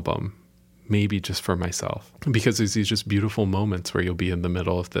album, maybe just for myself, because there's these just beautiful moments where you'll be in the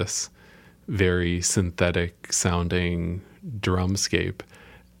middle of this very synthetic sounding drumscape,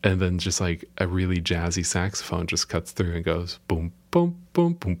 and then just like a really jazzy saxophone just cuts through and goes boom, boom,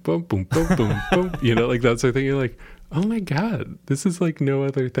 boom, boom, boom, boom, boom, boom, boom. You know, like that sort of thing. You're like, oh my God, this is like no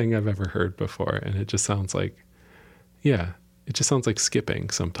other thing I've ever heard before. And it just sounds like, yeah, it just sounds like skipping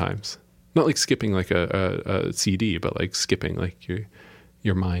sometimes. Not like skipping like a CD, but like skipping, like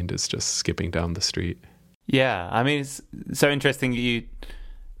your mind is just skipping down the street. Yeah, I mean, it's so interesting you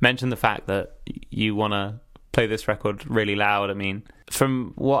mentioned the fact that you want to play this record really loud. I mean,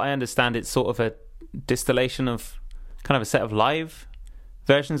 from what I understand, it's sort of a distillation of kind of a set of live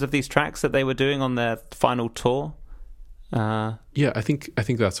versions of these tracks that they were doing on their final tour. Yeah, I think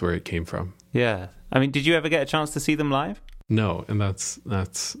that's where it came from. Yeah, I mean, did you ever get a chance to see them live? No, and that's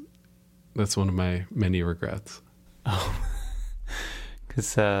one of my many regrets. Oh,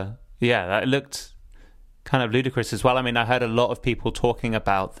 because yeah, that looked kind of ludicrous as well. I mean, I heard a lot of people talking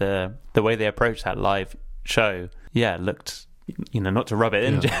about the way they approached that live show. Yeah, it looked, not to rub it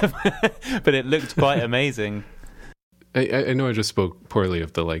in, Jeff, but it looked quite amazing. I know I just spoke poorly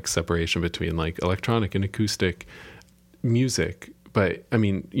of the like separation between like electronic and acoustic music, but I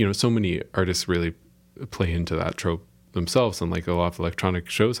mean, so many artists really play into that trope themselves, and like a lot of electronic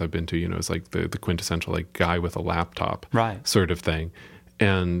shows I've been to, it's like the quintessential like guy with a laptop sort of thing.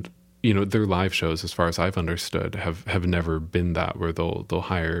 And their live shows, as far as I've understood, have never been that, where they'll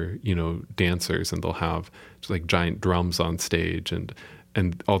hire dancers, and they'll have just like giant drums on stage and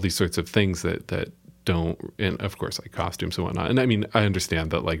all these sorts of things that don't, and of course like costumes and whatnot. And I mean, I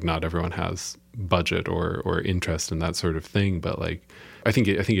understand that like not everyone has budget or interest in that sort of thing, but like I think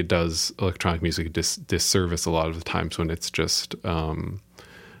it does electronic music a disservice a lot of the times when it's just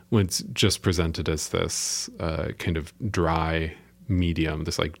presented as this kind of dry medium,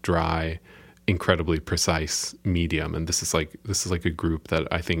 this like dry, incredibly precise medium. And this is like a group that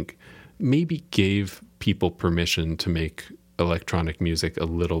I think maybe gave people permission to make electronic music a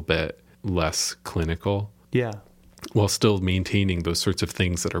little bit less clinical. Yeah. While still maintaining those sorts of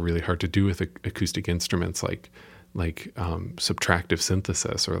things that are really hard to do with acoustic instruments, like subtractive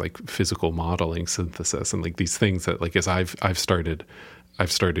synthesis or like physical modeling synthesis, and like these things that like as I've started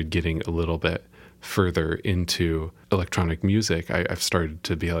getting a little bit further into electronic music, I've started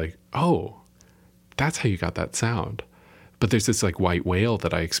to be like, oh, that's how you got that sound. But there's this like white whale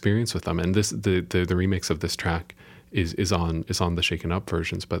that I experience with them, and this the remix of this track is on the Shaken Up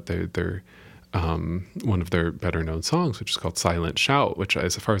versions, but they're one of their better known songs, which is called Silent Shout, which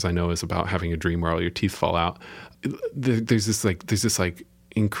as far as I know is about having a dream where all your teeth fall out. There's this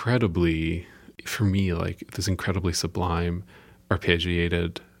incredibly, for me, like this incredibly sublime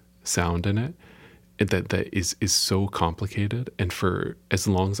arpeggiated sound in it that is so complicated. And for as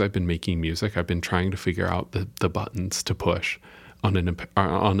long as I've been making music, I've been trying to figure out the buttons to push on an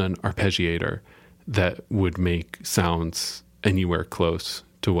arpeggiator that would make sounds anywhere close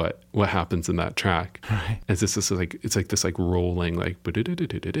to what happens in that track. Right. And it's like this like rolling like, but it's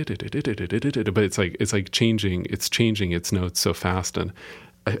like changing its notes so fast. And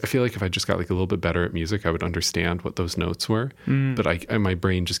I feel like if I just got like a little bit better at music, I would understand what those notes were. But my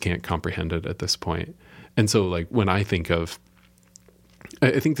brain just can't comprehend it at this point. And so like when I think of,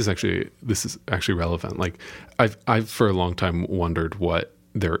 I think this is actually relevant. Like I've for a long time wondered what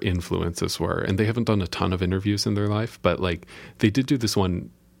their influences were, and they haven't done a ton of interviews in their life, but like they did do this one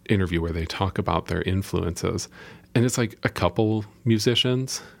interview where they talk about their influences, and it's like a couple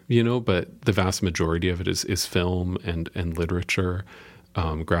musicians, but the vast majority of it is film and literature,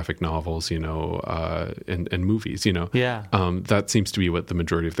 graphic novels, and movies, Yeah. That seems to be what the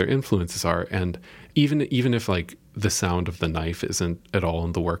majority of their influences are. And even if like the sound of the knife isn't at all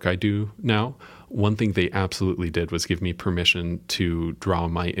in the work I do now, one thing they absolutely did was give me permission to draw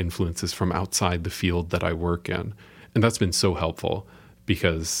my influences from outside the field that I work in. And that's been so helpful,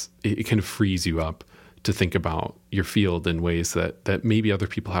 because it kind of frees you up to think about your field in ways that maybe other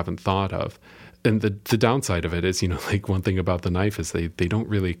people haven't thought of. And the downside of it is, like one thing about the knife is they don't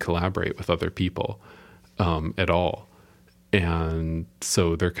really collaborate with other people at all. And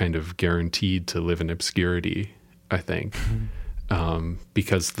so they're kind of guaranteed to live in obscurity, I think.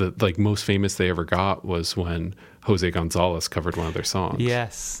 Because the like most famous they ever got was when Jose Gonzalez covered one of their songs.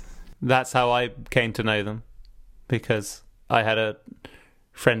 Yes. That's how I came to know them, because I had a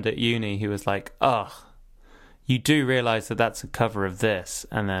friend at uni who was like, oh, you do realize that that's a cover of this.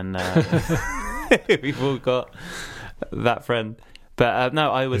 And then we've all got that friend. But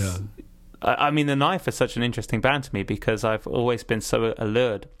no, I was I mean, The Knife is such an interesting band to me because I've always been so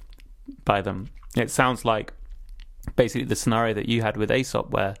allured by them. It sounds like basically the scenario that you had with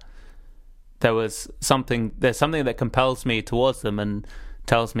Aesop, where there's something that compels me towards them and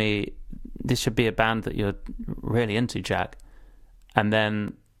tells me this should be a band that you're really into, Jack. And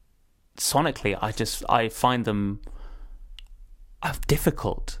then sonically, I find them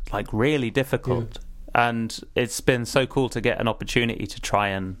difficult, like really difficult. Yeah. And it's been so cool to get an opportunity to try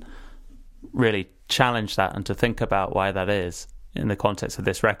and really challenge that and to think about why that is in the context of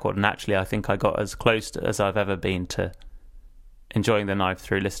this record. And actually, I think I got as close as I've ever been to enjoying The Knife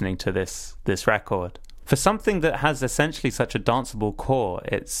through listening to this record. For something that has essentially such a danceable core,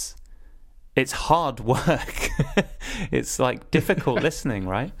 it's hard work. It's like difficult listening,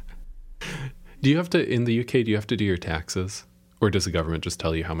 right? Do you have to, in the UK, do you have to do your taxes? Or does the government just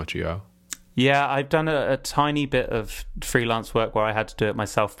tell you how much you owe? Yeah, I've done a tiny bit of freelance work where I had to do it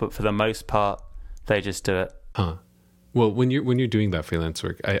myself, but for the most part, they just do it. Huh. Well, when you're doing that freelance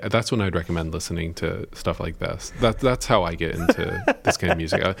work, that's when I'd recommend listening to stuff like this. That's how I get into this kind of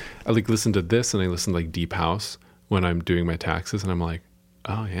music. I like listen to this, and I listen to like deep house when I'm doing my taxes, and I'm like,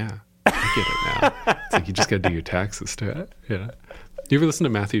 oh yeah, I get it now. It's like you just got to do your taxes to it. Yeah. You ever listen to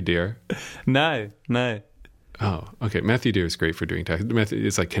Matthew Deere? No. Oh, okay. Matthew Deere is great for doing taxes. Matthew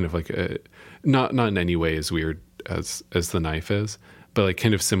is like kind of like not in any way as weird as The Knife is, but like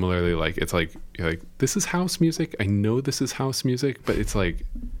kind of similarly, like it's like you're like, this is house music. I know this is house music, but it's like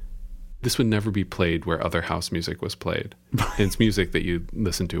this would never be played where other house music was played. And it's music that you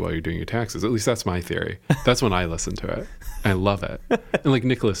listen to while you're doing your taxes. At least that's my theory. That's when I listen to it. I love it. And like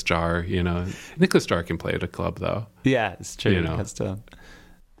Nicholas Jar, Nicholas Jar can play at a club though. Yeah, it's true.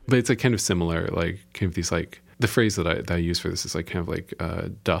 But it's like kind of similar, like kind of these like the phrase that I use for this is like kind of like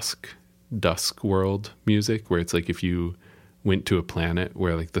dusk world music, where it's like if you went to a planet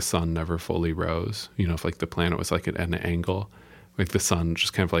where like the sun never fully rose, if like the planet was like at an angle, like the sun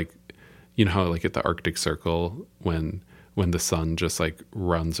just kind of like, how like at the Arctic Circle when the sun just like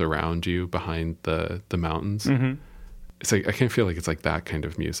runs around you behind the mountains. Mm-hmm. It's like I kind of feel like it's like that kind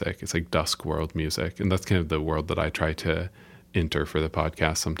of music. It's like dusk world music, and that's kind of the world that I try to enter for the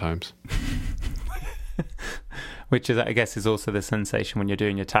podcast sometimes. Which is, I guess, is also the sensation when you're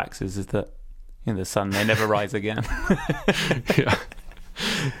doing your taxes, is that the sun may never rise again.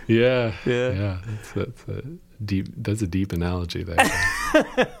 Yeah. That's a deep analogy there.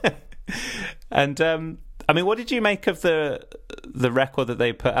 And I mean, what did you make of the record that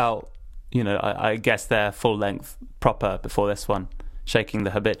they put out? I guess their full length proper before this one, Shaking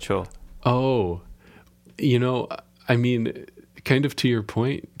the Habitual. Oh, I mean, kind of to your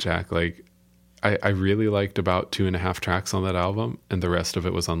point, Jack, like I really liked about 2.5 tracks on that album, and the rest of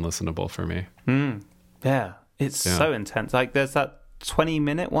it was unlistenable for me. Yeah, it's so intense. Like there's that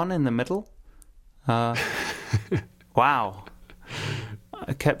 20-minute one in the middle. Wow.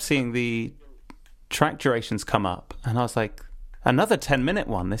 I kept seeing the track durations come up, and I was like, another 10-minute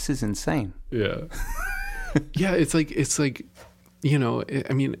one. This is insane. Yeah. Yeah, it's like,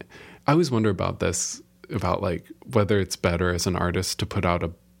 I mean, I always wonder about this, about like whether it's better as an artist to put out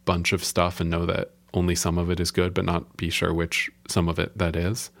a bunch of stuff and know that only some of it is good, but not be sure which some of it that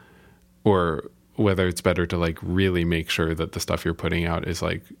is, or whether it's better to like really make sure that the stuff you're putting out is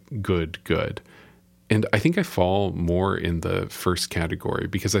like good. And I think I fall more in the first category,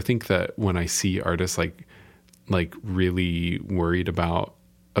 because I think that when I see artists like really worried about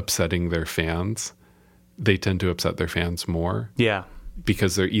upsetting their fans, they tend to upset their fans more. Yeah.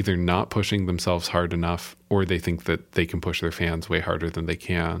 Because they're either not pushing themselves hard enough, or they think that they can push their fans way harder than they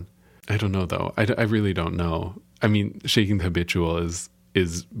can. I don't know, though. I really don't know. I mean, Shaking the Habitual is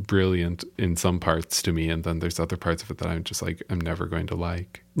brilliant in some parts to me, and then there's other parts of it that I'm just like, I'm never going to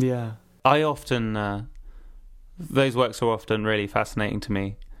like. Yeah. I often, those works are often really fascinating to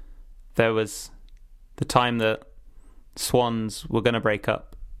me. There was the time that Swans were going to break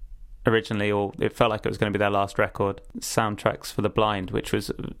up originally, or it felt like it was going to be their last record, Soundtracks for the Blind, which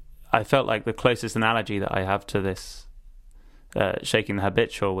was, I felt like the closest analogy that I have to this Shaking the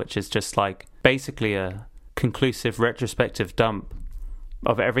Habitual, which is just like basically a conclusive retrospective dump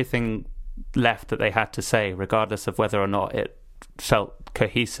of everything left that they had to say, regardless of whether or not it felt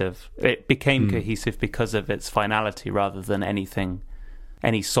cohesive. It became cohesive because of its finality rather than any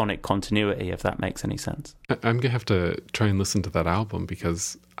sonic continuity, if that makes any sense. I'm going to have to try and listen to that album,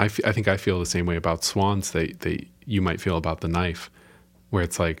 because I think I feel the same way about Swans that you might feel about The Knife, where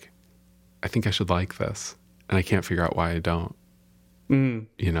it's like, I think I should like this, and I can't figure out why I don't. And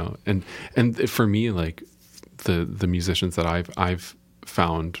for me, like the musicians that I've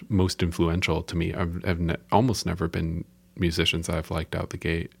found most influential to me have almost never been musicians that I've liked out the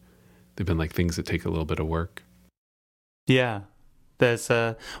gate. like things that take a little bit of work. Yeah. There's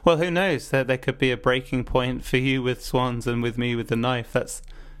well, who knows? There could be a breaking point for you with Swans and with me with the knife. That's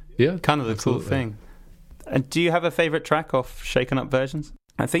kind of the absolutely. cool thing. And do you have a favorite track off Shaken Up Versions?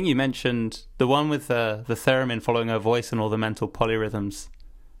 I think you mentioned the one with the theremin following her voice and all the mental polyrhythms.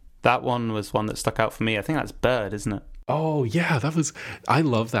 That one was one that stuck out for me. I think that's Bird, isn't it? Oh yeah, I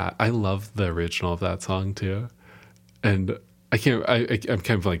love that. I love the original of that song too. And I'm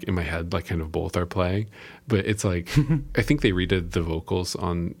kind of like in my head, like kind of both are playing, but it's like, I think they redid the vocals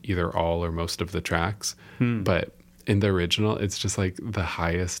on either all or most of the tracks, but in the original, it's just like the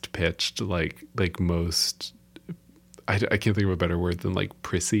highest pitched, like most, I can't think of a better word than like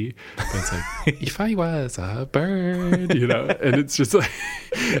prissy, but it's like, if I was a bird, you know, and it's just like,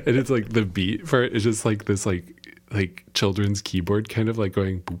 and it's like the beat for it is just like this, like children's keyboard kind of like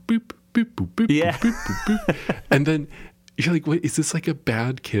going boop, boop, boop, boop, boop, Yeah. boop, boop, boop, boop. And then you're like, wait, is this like a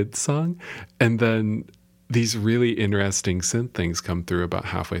bad kid song? And then these really interesting synth things come through about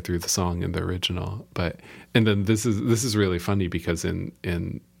halfway through the song in the original. And then this is really funny because in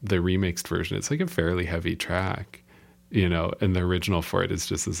the remixed version, it's like a fairly heavy track, you know, and the original for it is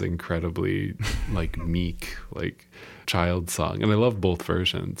just this incredibly like meek, like child song. And I love both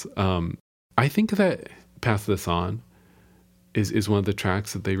versions. I think that Pass This On is one of the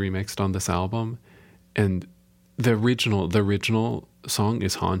tracks that they remixed on this album. And the original song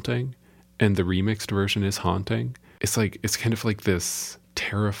is haunting, and the remixed version is haunting. It's kind of like this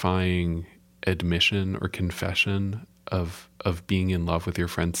terrifying admission or confession of being in love with your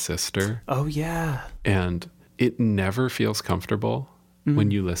friend's sister. Oh yeah. And it never feels comfortable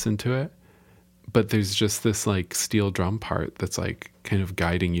when you listen to it. But there's just this like steel drum part that's like kind of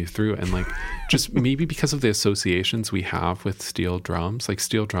guiding you through, and like just maybe because of the associations we have with steel drums, like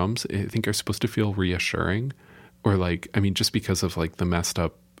steel drums, I think are supposed to feel reassuring, or like, I mean, just because of like the messed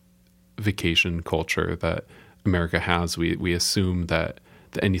up vacation culture that America has, we assume that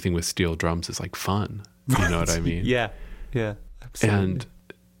anything with steel drums is like fun. You know what I mean? Yeah, absolutely.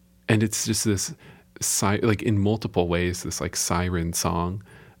 And it's just this like in multiple ways, this like siren song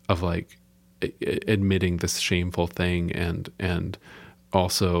of like admitting this shameful thing, and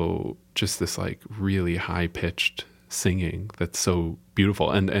also just this like really high pitched singing that's so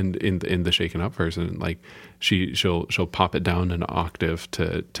beautiful. And in the Shaken Up version, like she'll pop it down an octave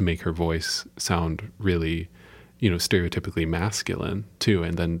to make her voice sound really, you know, stereotypically masculine too,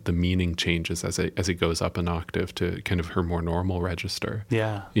 and then the meaning changes as it goes up an octave to kind of her more normal register.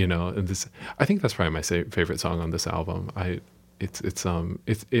 Yeah, you know, and I think that's probably my favorite song on this album.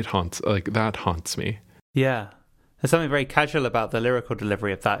 It haunts me. Yeah. There's something very casual about the lyrical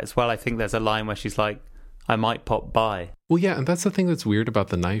delivery of that as well. I think there's a line where she's like, I might pop by. Well, yeah, and that's the thing that's weird about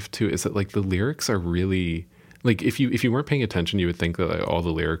The Knife too, is that like the lyrics are really like, if you weren't paying attention, you would think that like all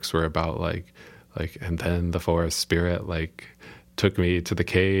the lyrics were about like and then the forest spirit like took me to the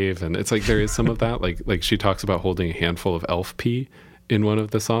cave, and it's like there is some of that, like she talks about holding a handful of elf pee in one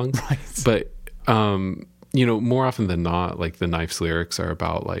of the songs, right. But you know, more often than not, like The Knife's lyrics are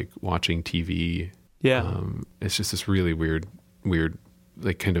about like watching TV. Yeah. It's just this really weird,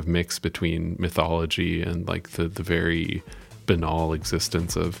 like kind of mix between mythology and like the very banal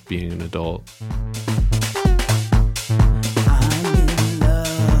existence of being an adult.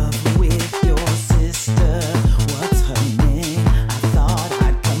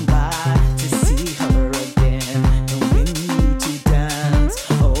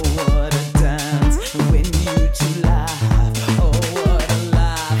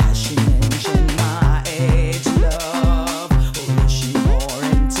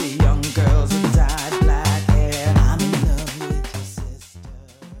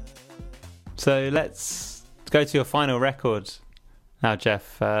 So let's go to your final record now,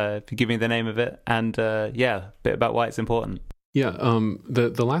 Jeff. If you give me the name of it, and a bit about why it's important. Yeah,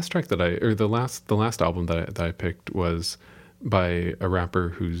 the last track the last album that I picked was by a rapper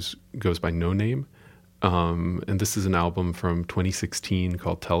who's goes by No Name, and this is an album from 2016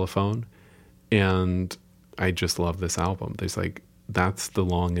 called Telephone, and I just love this album. That's the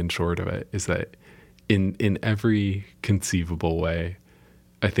long and short of it, is that in every conceivable way,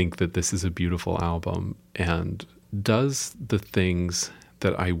 I think that this is a beautiful album and does the things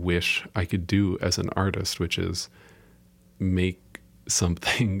that I wish I could do as an artist, which is make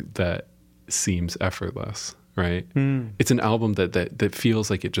something that seems effortless, right? It's an album that feels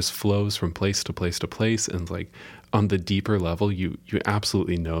like it just flows from place to place to place, and like on the deeper level, you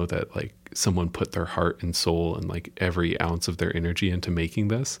absolutely know that like someone put their heart and soul and like every ounce of their energy into making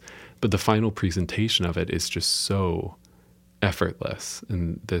this, but the final presentation of it is just so effortless,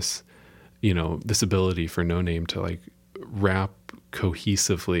 and this, you know, this ability for No Name to like rap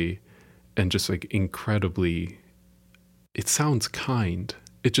cohesively just like incredibly, it sounds kind.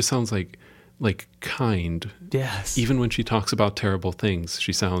 It just sounds like kind. Yes. Even when she talks about terrible things,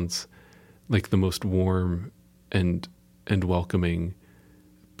 she sounds like the most warm and welcoming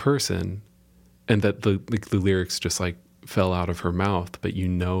person, and that the lyrics just like fell out of her mouth, but you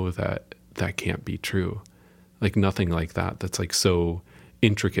know that can't be true. Like nothing like that's like so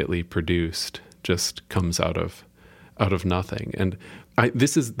intricately produced just comes out of nothing. And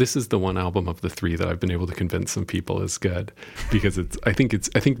this is the one album of the three that I've been able to convince some people is good, because I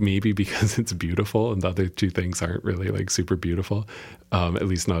think maybe because it's beautiful, and the other two things aren't really like super beautiful, at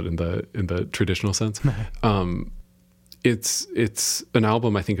least not in the traditional sense. It's an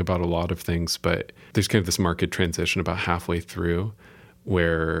album I think about a lot of things, but there's kind of this marked transition about halfway through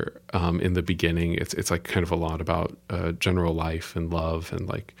where in the beginning it's like kind of a lot about general life and love and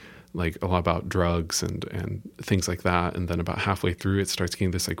like a lot about drugs and things like that. And then about halfway through it starts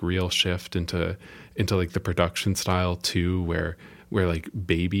getting this like real shift into like the production style too, where like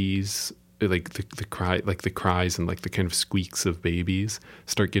babies, like the cries and like the kind of squeaks of babies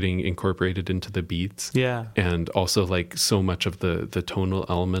start getting incorporated into the beats. Yeah. And also like so much of the tonal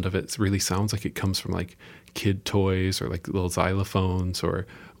element of it really sounds like it comes from like kid toys or like little xylophones or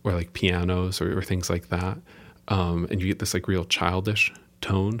like pianos or things like that. And you get this like real childish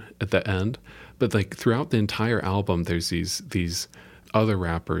tone at the end. But like throughout the entire album, there's these other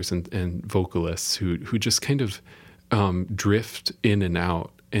rappers and vocalists who just kind of drift in and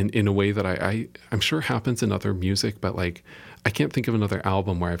out. And in a way that I'm sure happens in other music, but like I can't think of another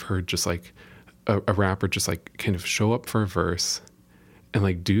album where I've heard just like a rapper just like kind of show up for a verse and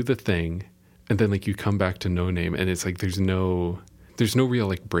like do the thing, and then like you come back to No Name, and it's like there's no real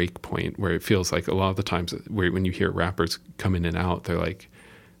like break point, where it feels like a lot of the times when you hear rappers come in and out,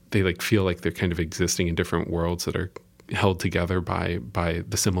 they feel like they're kind of existing in different worlds that are held together by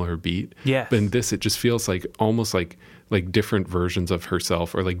the similar beat. Yes. But in this, it just feels like almost like different versions of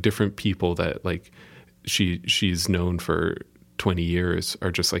herself, or like different people that like she's known for 20 years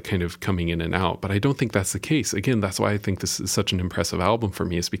are just like kind of coming in and out. But I don't think that's the case. Again, that's why I think this is such an impressive album for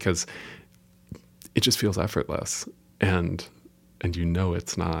me, is because it just feels effortless, and you know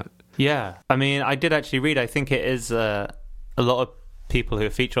it's not. Yeah. I mean, I did actually read, I think it is a lot of people who are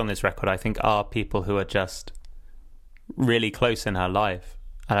featured on this record, I think, are people who are just really close in her life.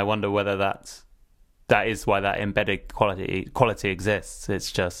 And I wonder whether that is why that embedded quality exists.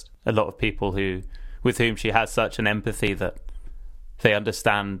 It's just a lot of people with whom she has such an empathy that they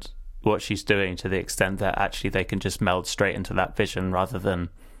understand what she's doing, to the extent that actually they can just meld straight into that vision rather than,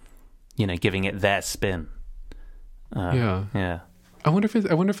 giving it their spin. Yeah. I wonder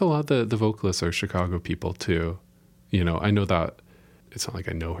if a lot of the vocalists are Chicago people too. I know that it's not like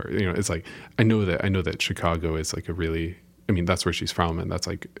I know her. It's like I know that Chicago is like a really, I mean, that's where she's from, and that's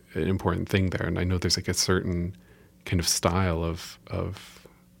like an important thing there. And I know there's like a certain kind of style of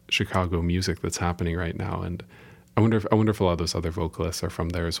Chicago music that's happening right now. And I wonder if a lot of those other vocalists are from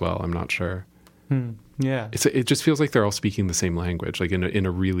there as well. I'm not sure. Yeah. It just feels like they're all speaking the same language, like in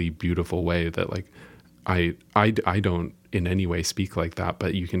a really beautiful way that like I don't in any way speak like that,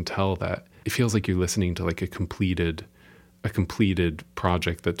 but you can tell that it feels like you're listening to like a completed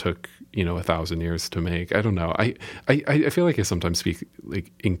project that took 1,000 years to make. I don't know. I feel like I sometimes speak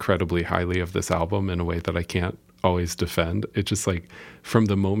like incredibly highly of this album in a way that I can't always defend. It's just like from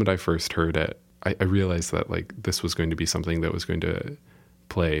the moment I first heard it, I realized that like this was going to be something that was going to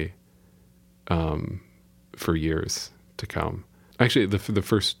play for years to come. Actually, the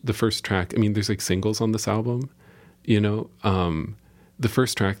first track, I mean, there's like singles on this album, the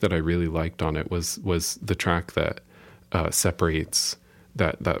first track that I really liked on it was the track that separates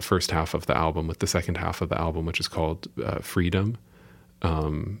that first half of the album with the second half of the album, which is called Freedom,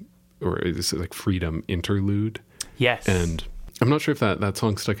 or is it like Freedom Interlude? Yes. And I'm not sure if that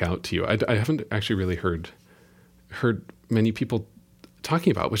song stuck out to you. I haven't actually really heard many people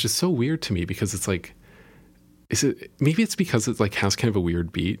talking about it, which is so weird to me, because it's like, maybe it's because it like has kind of a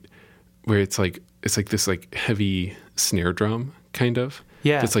weird beat where it's like this like heavy snare drum kind of.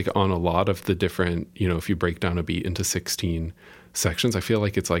 Yeah. It's like on a lot of the different, if you break down a beat into 16 sections, I feel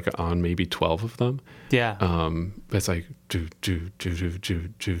like it's like on maybe 12 of them. Yeah. It's like do do do do do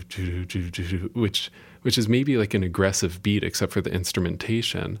do do do do, which is maybe like an aggressive beat except for the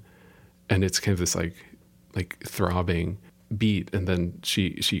instrumentation, and it's kind of this like throbbing beat. And then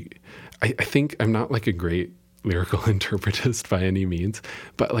I think I'm not like a great lyrical interpretist by any means,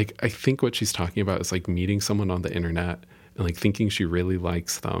 but like I think what she's talking about is like meeting someone on the internet and like thinking she really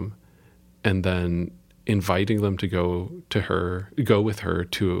likes them, and then inviting them to go with her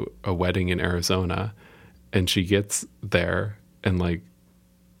to a wedding in Arizona, and she gets there and like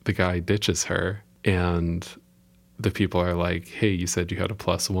the guy ditches her, and the people are like, hey, you said you had a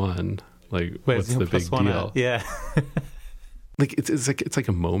 +1. Like, where's what's the big deal? At? Yeah. Like it's like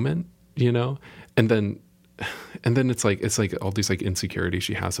a moment, you know? And then it's like all these like insecurities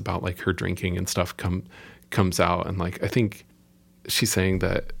she has about like her drinking and stuff comes out. And like, I think she's saying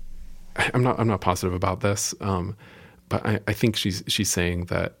that, I'm not positive about this. But I think she's saying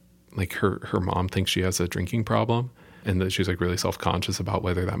that like her mom thinks she has a drinking problem, and that she's like really self-conscious about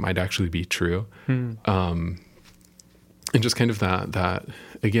whether that might actually be true. And just kind of that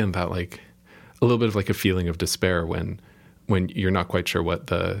again, that like a little bit of like a feeling of despair when you're not quite sure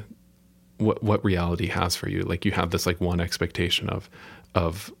what reality has for you. Like you have this like one expectation of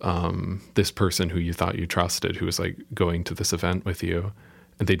this person who you thought you trusted, who was like going to this event with you,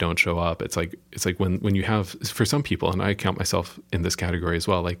 and they don't show up. It's like when you have, for some people, and I count myself in this category as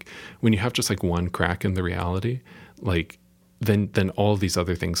well, like when you have just like one crack in the reality, like then all of these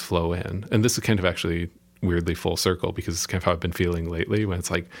other things flow in. And this is kind of actually weirdly full circle, because it's kind of how I've been feeling lately. When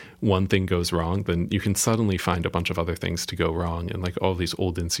it's like one thing goes wrong, then you can suddenly find a bunch of other things to go wrong, and like all these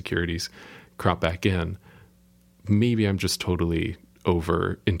old insecurities crop back in. Maybe I'm just totally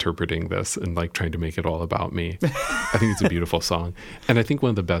over interpreting this and like trying to make it all about me. I think it's a beautiful song. And I think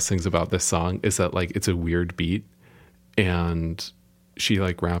one of the best things about this song is that like it's a weird beat, and she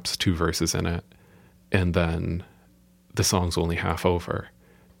like raps 2 verses in it, and then the song's only half over.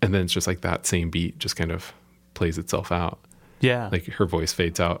 And then it's just like that same beat just kind of plays itself out. Yeah. Like her voice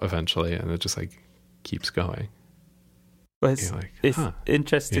fades out eventually, and it just like keeps going. Well, it's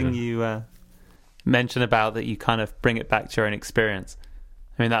interesting you mention about that you kind of bring it back to your own experience.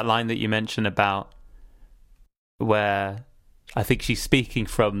 I mean, that line that you mentioned about where I think she's speaking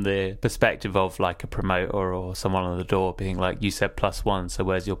from the perspective of like a promoter or someone on the door being like, you said +1, so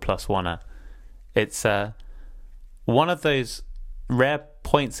where's your +1 at? It's one of those rare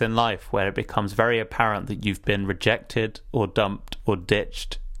points in life where it becomes very apparent that you've been rejected or dumped or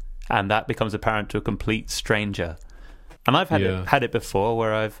ditched, and that becomes apparent to a complete stranger. And I've had it before,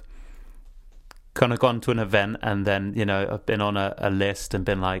 where I've kind of gone to an event, and then, you know, I've been on a list and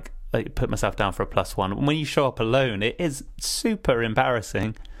been like put myself down for a +1. And when you show up alone, it is super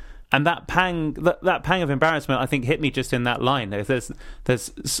embarrassing. And that pang of embarrassment, I think, hit me just in that line. There's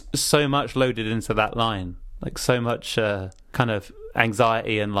so much loaded into that line, like so much kind of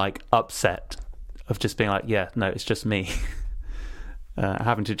anxiety and like upset of just being like, yeah, no, it's just me.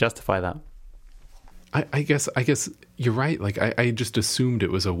 Having to justify that. I guess you're right. Like I just assumed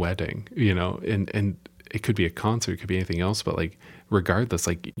it was a wedding, you know, and it could be a concert, it could be anything else, but like regardless,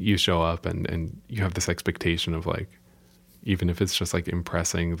 like you show up and you have this expectation of like, even if it's just like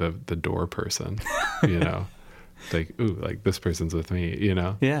impressing the door person, you know, like, ooh, like this person's with me, you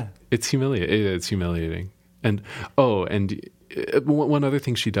know? Yeah. It's humiliating. And one other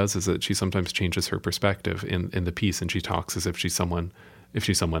thing she does is that she sometimes changes her perspective in the piece, and she talks as if she's someone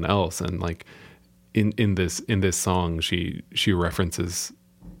else. And like in this song, she references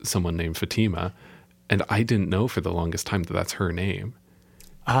someone named Fatima, and I didn't know for the longest time that that's her name.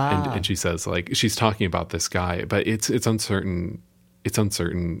 And she says like she's talking about this guy, but it's uncertain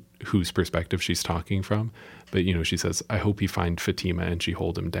whose perspective she's talking from. But you know, she says, I hope he find Fatima and she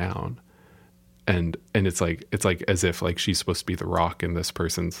hold him down. And it's like as if like she's supposed to be the rock in this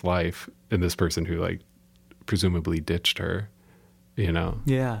person's life, and this person who like presumably ditched her, you know?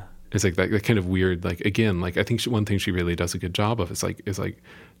 Yeah. It's like that kind of weird, like, again, like I think one thing she really does a good job of is like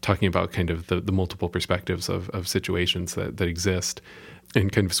talking about kind of the multiple perspectives of situations that exist, and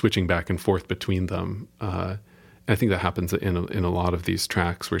kind of switching back and forth between them. I think that happens in a lot of these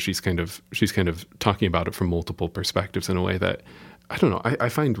tracks, where she's kind of talking about it from multiple perspectives in a way that, I don't know, I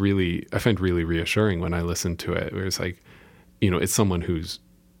find really reassuring when I listen to it. Where it's like, you know, it's someone who's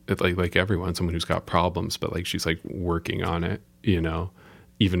like everyone, someone who's got problems, but like she's like working on it, you know,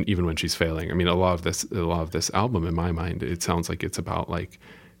 even when she's failing. I mean, a lot of this album, in my mind, it sounds like it's about like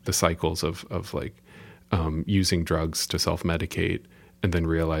the cycles of like using drugs to self-medicate, and then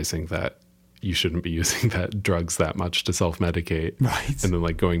realizing that you shouldn't be using that drugs that much to self-medicate, right? And then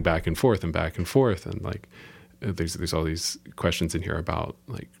like going back and forth, and like there's all these questions in here about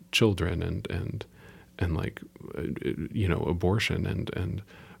like children and like you know, abortion and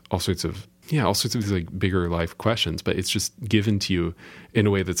all sorts of these like bigger life questions. But it's just given to you in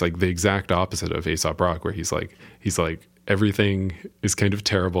a way that's like the exact opposite of Aesop Rock, where he's like everything is kind of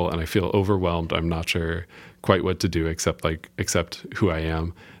terrible and I feel overwhelmed. I'm not sure quite what to do except who I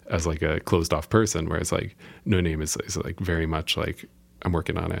am as like a closed off person. Whereas like No Name is like very much like, I'm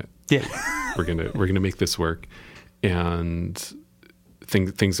working on it. Yeah. We're gonna make this work, and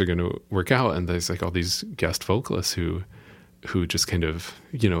things are gonna work out. And there's like all these guest vocalists who who just kind of,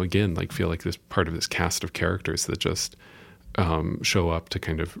 again, like feel like this part of this cast of characters that just show up to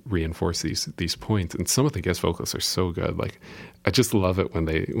kind of reinforce these points. And some of the guest vocalists are so good. Like, I just love it when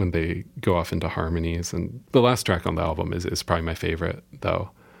they go off into harmonies. And the last track on the album is probably my favorite, though.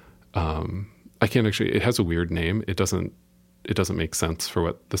 I can't actually. It has a weird name. It doesn't make sense for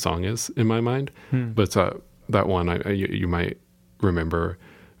what the song is in my mind. But that one you might remember,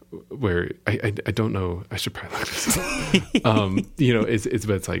 where I don't know. I should probably look this up.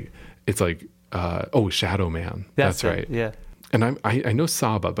 It's like Shadow Man. That's right. Yeah. And I know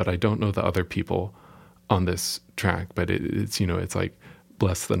Saba, but I don't know the other people on this track. But it's like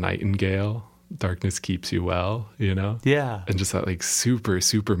Bless the Nightingale, Darkness Keeps You Well. Yeah. And just that like super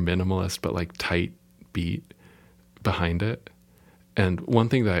super minimalist but like tight beat behind it. And one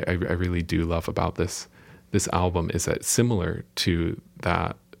thing that I really do love about this album is that, similar to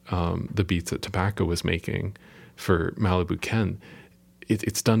that, the beats that Tobacco was making for Malibu Ken,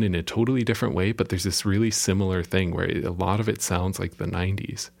 it's done in a totally different way, but there's this really similar thing where a lot of it sounds like the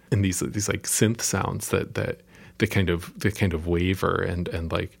 90s, and these like synth sounds that kind of waver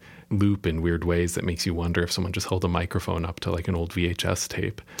and like loop in weird ways that makes you wonder if someone just held a microphone up to like an old VHS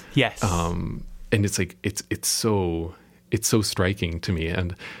tape. Yes. And it's like it's so striking to me,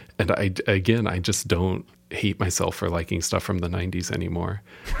 and I just don't hate myself for liking stuff from the 90s anymore.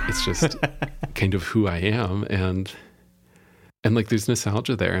 It's just kind of who I am, and like there's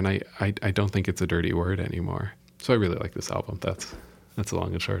nostalgia there, and I don't think it's a dirty word anymore. So I really like this album. That's the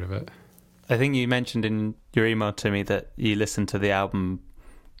long and short of it. I think you mentioned in your email to me that you listened to the album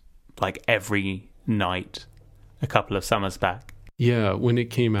like every night a couple of summers back. Yeah, when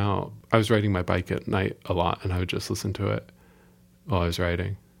it came out, I was riding my bike at night a lot, and I would just listen to it while I was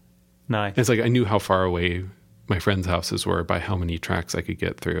riding. Nice. It's like I knew how far away my friends' houses were by how many tracks I could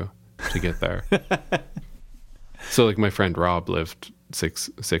get through to get there. So like my friend Rob lived six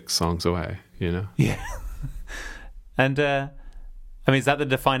songs away, Yeah. And I mean, is that the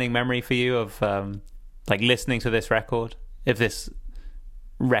defining memory for you of like listening to this record? If this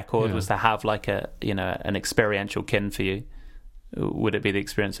record was to have like an experiential kin for you, would it be the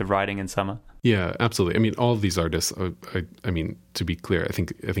experience of riding in summer? Yeah, absolutely. I mean, all of these artists, I mean, to be clear, I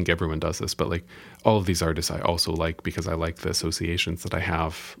think everyone does this, but like all of these artists I also like because I like the associations that I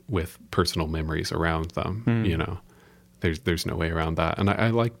have with personal memories around them. There's no way around that. And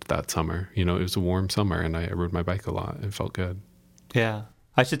I liked that summer. It was a warm summer, and I rode my bike a lot. It felt good. Yeah.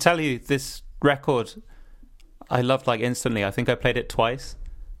 I should tell you, this record I loved like instantly. I think I played it twice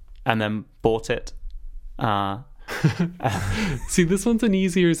and then bought it. See, this one's an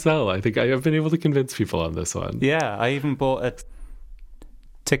easier sell. I think I've been able to convince people on this one. Yeah, I even bought a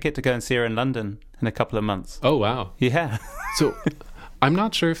ticket to go and see her in London in a couple of months. Oh, wow. Yeah. So I'm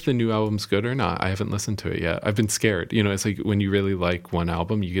not sure if the new album's good or not. I haven't listened to it yet. I've been scared. It's like when you really like one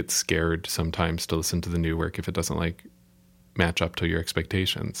album, you get scared sometimes to listen to the new work if it doesn't like match up to your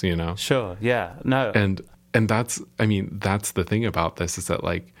expectations, Sure, yeah. No. And that's the thing about this is that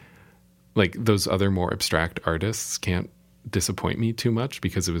like those other more abstract artists can't disappoint me too much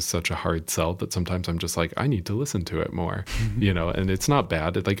because it was such a hard sell that sometimes I'm just like, I need to listen to it more, and it's not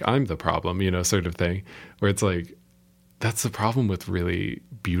bad. It's like, I'm the problem, sort of thing, where it's like, that's the problem with really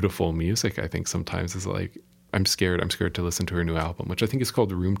beautiful music. I think sometimes is like, I'm scared to listen to her new album, which I think is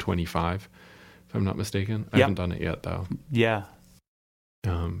called Room 25, if I'm not mistaken. I haven't done it yet though. Yeah.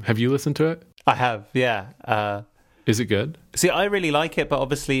 Have you listened to it? I have. Yeah. Is it good? See, I really like it, but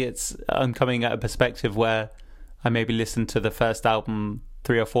obviously I'm coming at a perspective where I maybe listen to the first album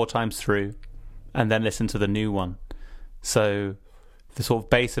 3 or 4 times through and then listen to the new one. So the sort of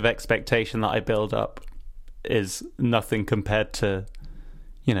base of expectation that I build up is nothing compared to,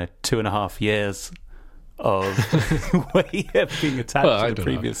 2.5 years of way of being attached to the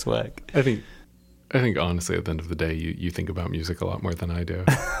previous work. I think honestly, at the end of the day, you think about music a lot more than I do.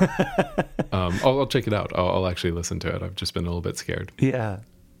 I'll check it out. I'll actually listen to it. I've just been a little bit scared. Yeah.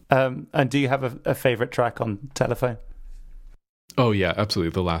 And do you have a favorite track on Telephone? Oh yeah,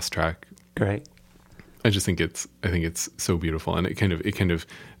 absolutely. The last track. Great. I think it's so beautiful, and it kind of,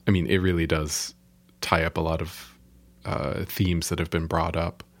 I mean, it really does tie up a lot of themes that have been brought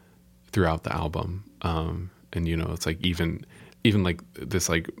up throughout the album. And it's like even like this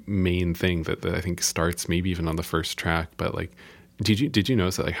like main thing that I think starts maybe even on the first track, but like, did you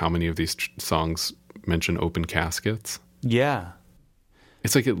notice that like how many of these songs mention open caskets? Yeah.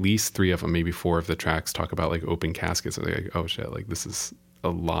 It's like at least 3 of them, maybe 4 of the tracks talk about like open caskets. And like, oh shit, like this is a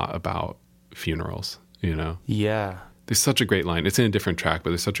lot about funerals, Yeah. There's such a great line. It's in a different track, but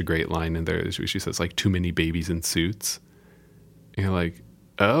there's such a great line in there. She says like, too many babies in suits. And you're like,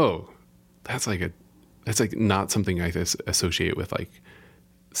 oh, that's like it's like not something I associate with like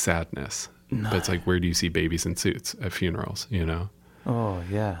sadness. No. But it's like, where do you see babies in suits at funerals, you know? Oh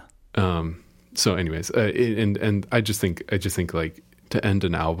yeah. So anyways, and I just think like to end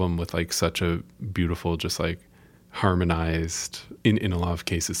an album with like such a beautiful, just like harmonized, in a lot of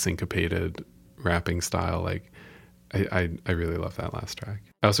cases syncopated rapping style, like I really love that last track.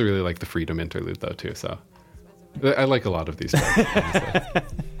 I also really like the Freedom interlude though too, so I like a lot of these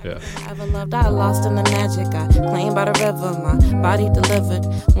tracks. Yeah. Ever loved, I lost in the magic. I claimed by the river, my body delivered.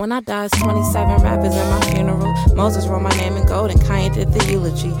 When I died, 27 rappers at my funeral. Moses wrote my name in gold and Kanye did the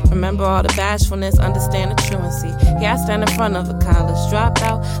eulogy. Remember all the bashfulness, understand the truancy. Yeah, I stand in front of a college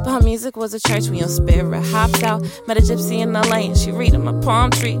dropout, but her music was a church when your spirit hopped out. Met a gypsy in LA and she reading my palm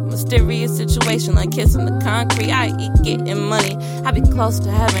tree. Mysterious situation like kissing the concrete. I eat getting money, I be close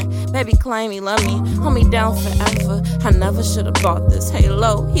to heaven. Baby claim he love me, hold me down forever. I never should have bought this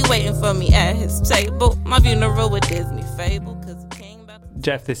halo. He waiting for me at his table. My funeral with Disney Fable. Cause the king about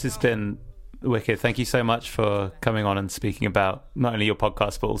Jeff, this has been wicked. Thank you so much for coming on and speaking about not only your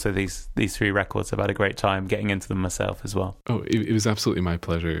podcast but also these 3 records. I've had a great time getting into them myself as well. Oh, it was absolutely my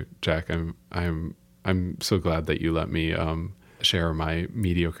pleasure, Jack. I'm so glad that you let me share my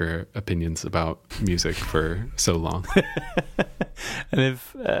mediocre opinions about music for so long. And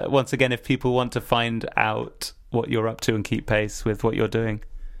if once again, if people want to find out what you're up to and keep pace with what you're doing,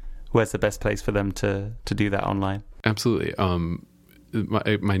 where's the best place for them to do that online? Absolutely.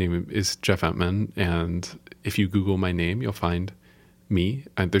 My name is Jeff Entman, and if you Google my name, you'll find me.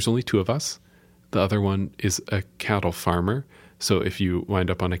 And there's only 2 of us. The other one is a cattle farmer. So if you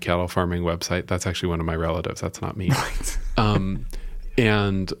wind up on a cattle farming website, that's actually one of my relatives. That's not me. Right.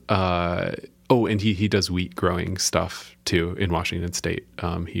 And he does wheat growing stuff too in Washington State.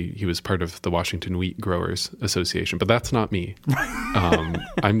 He was part of the Washington Wheat Growers Association, but that's not me.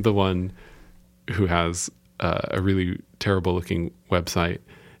 I'm the one who has a really terrible looking website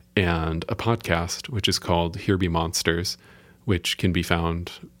and a podcast, which is called Here Be Monsters, which can be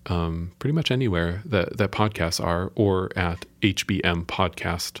found pretty much anywhere that podcasts are, or at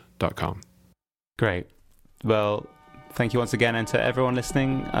hbmpodcast.com. Great. Well, thank you once again, and to everyone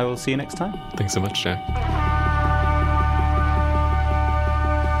listening, I will see you next time. Thanks so much, Jack.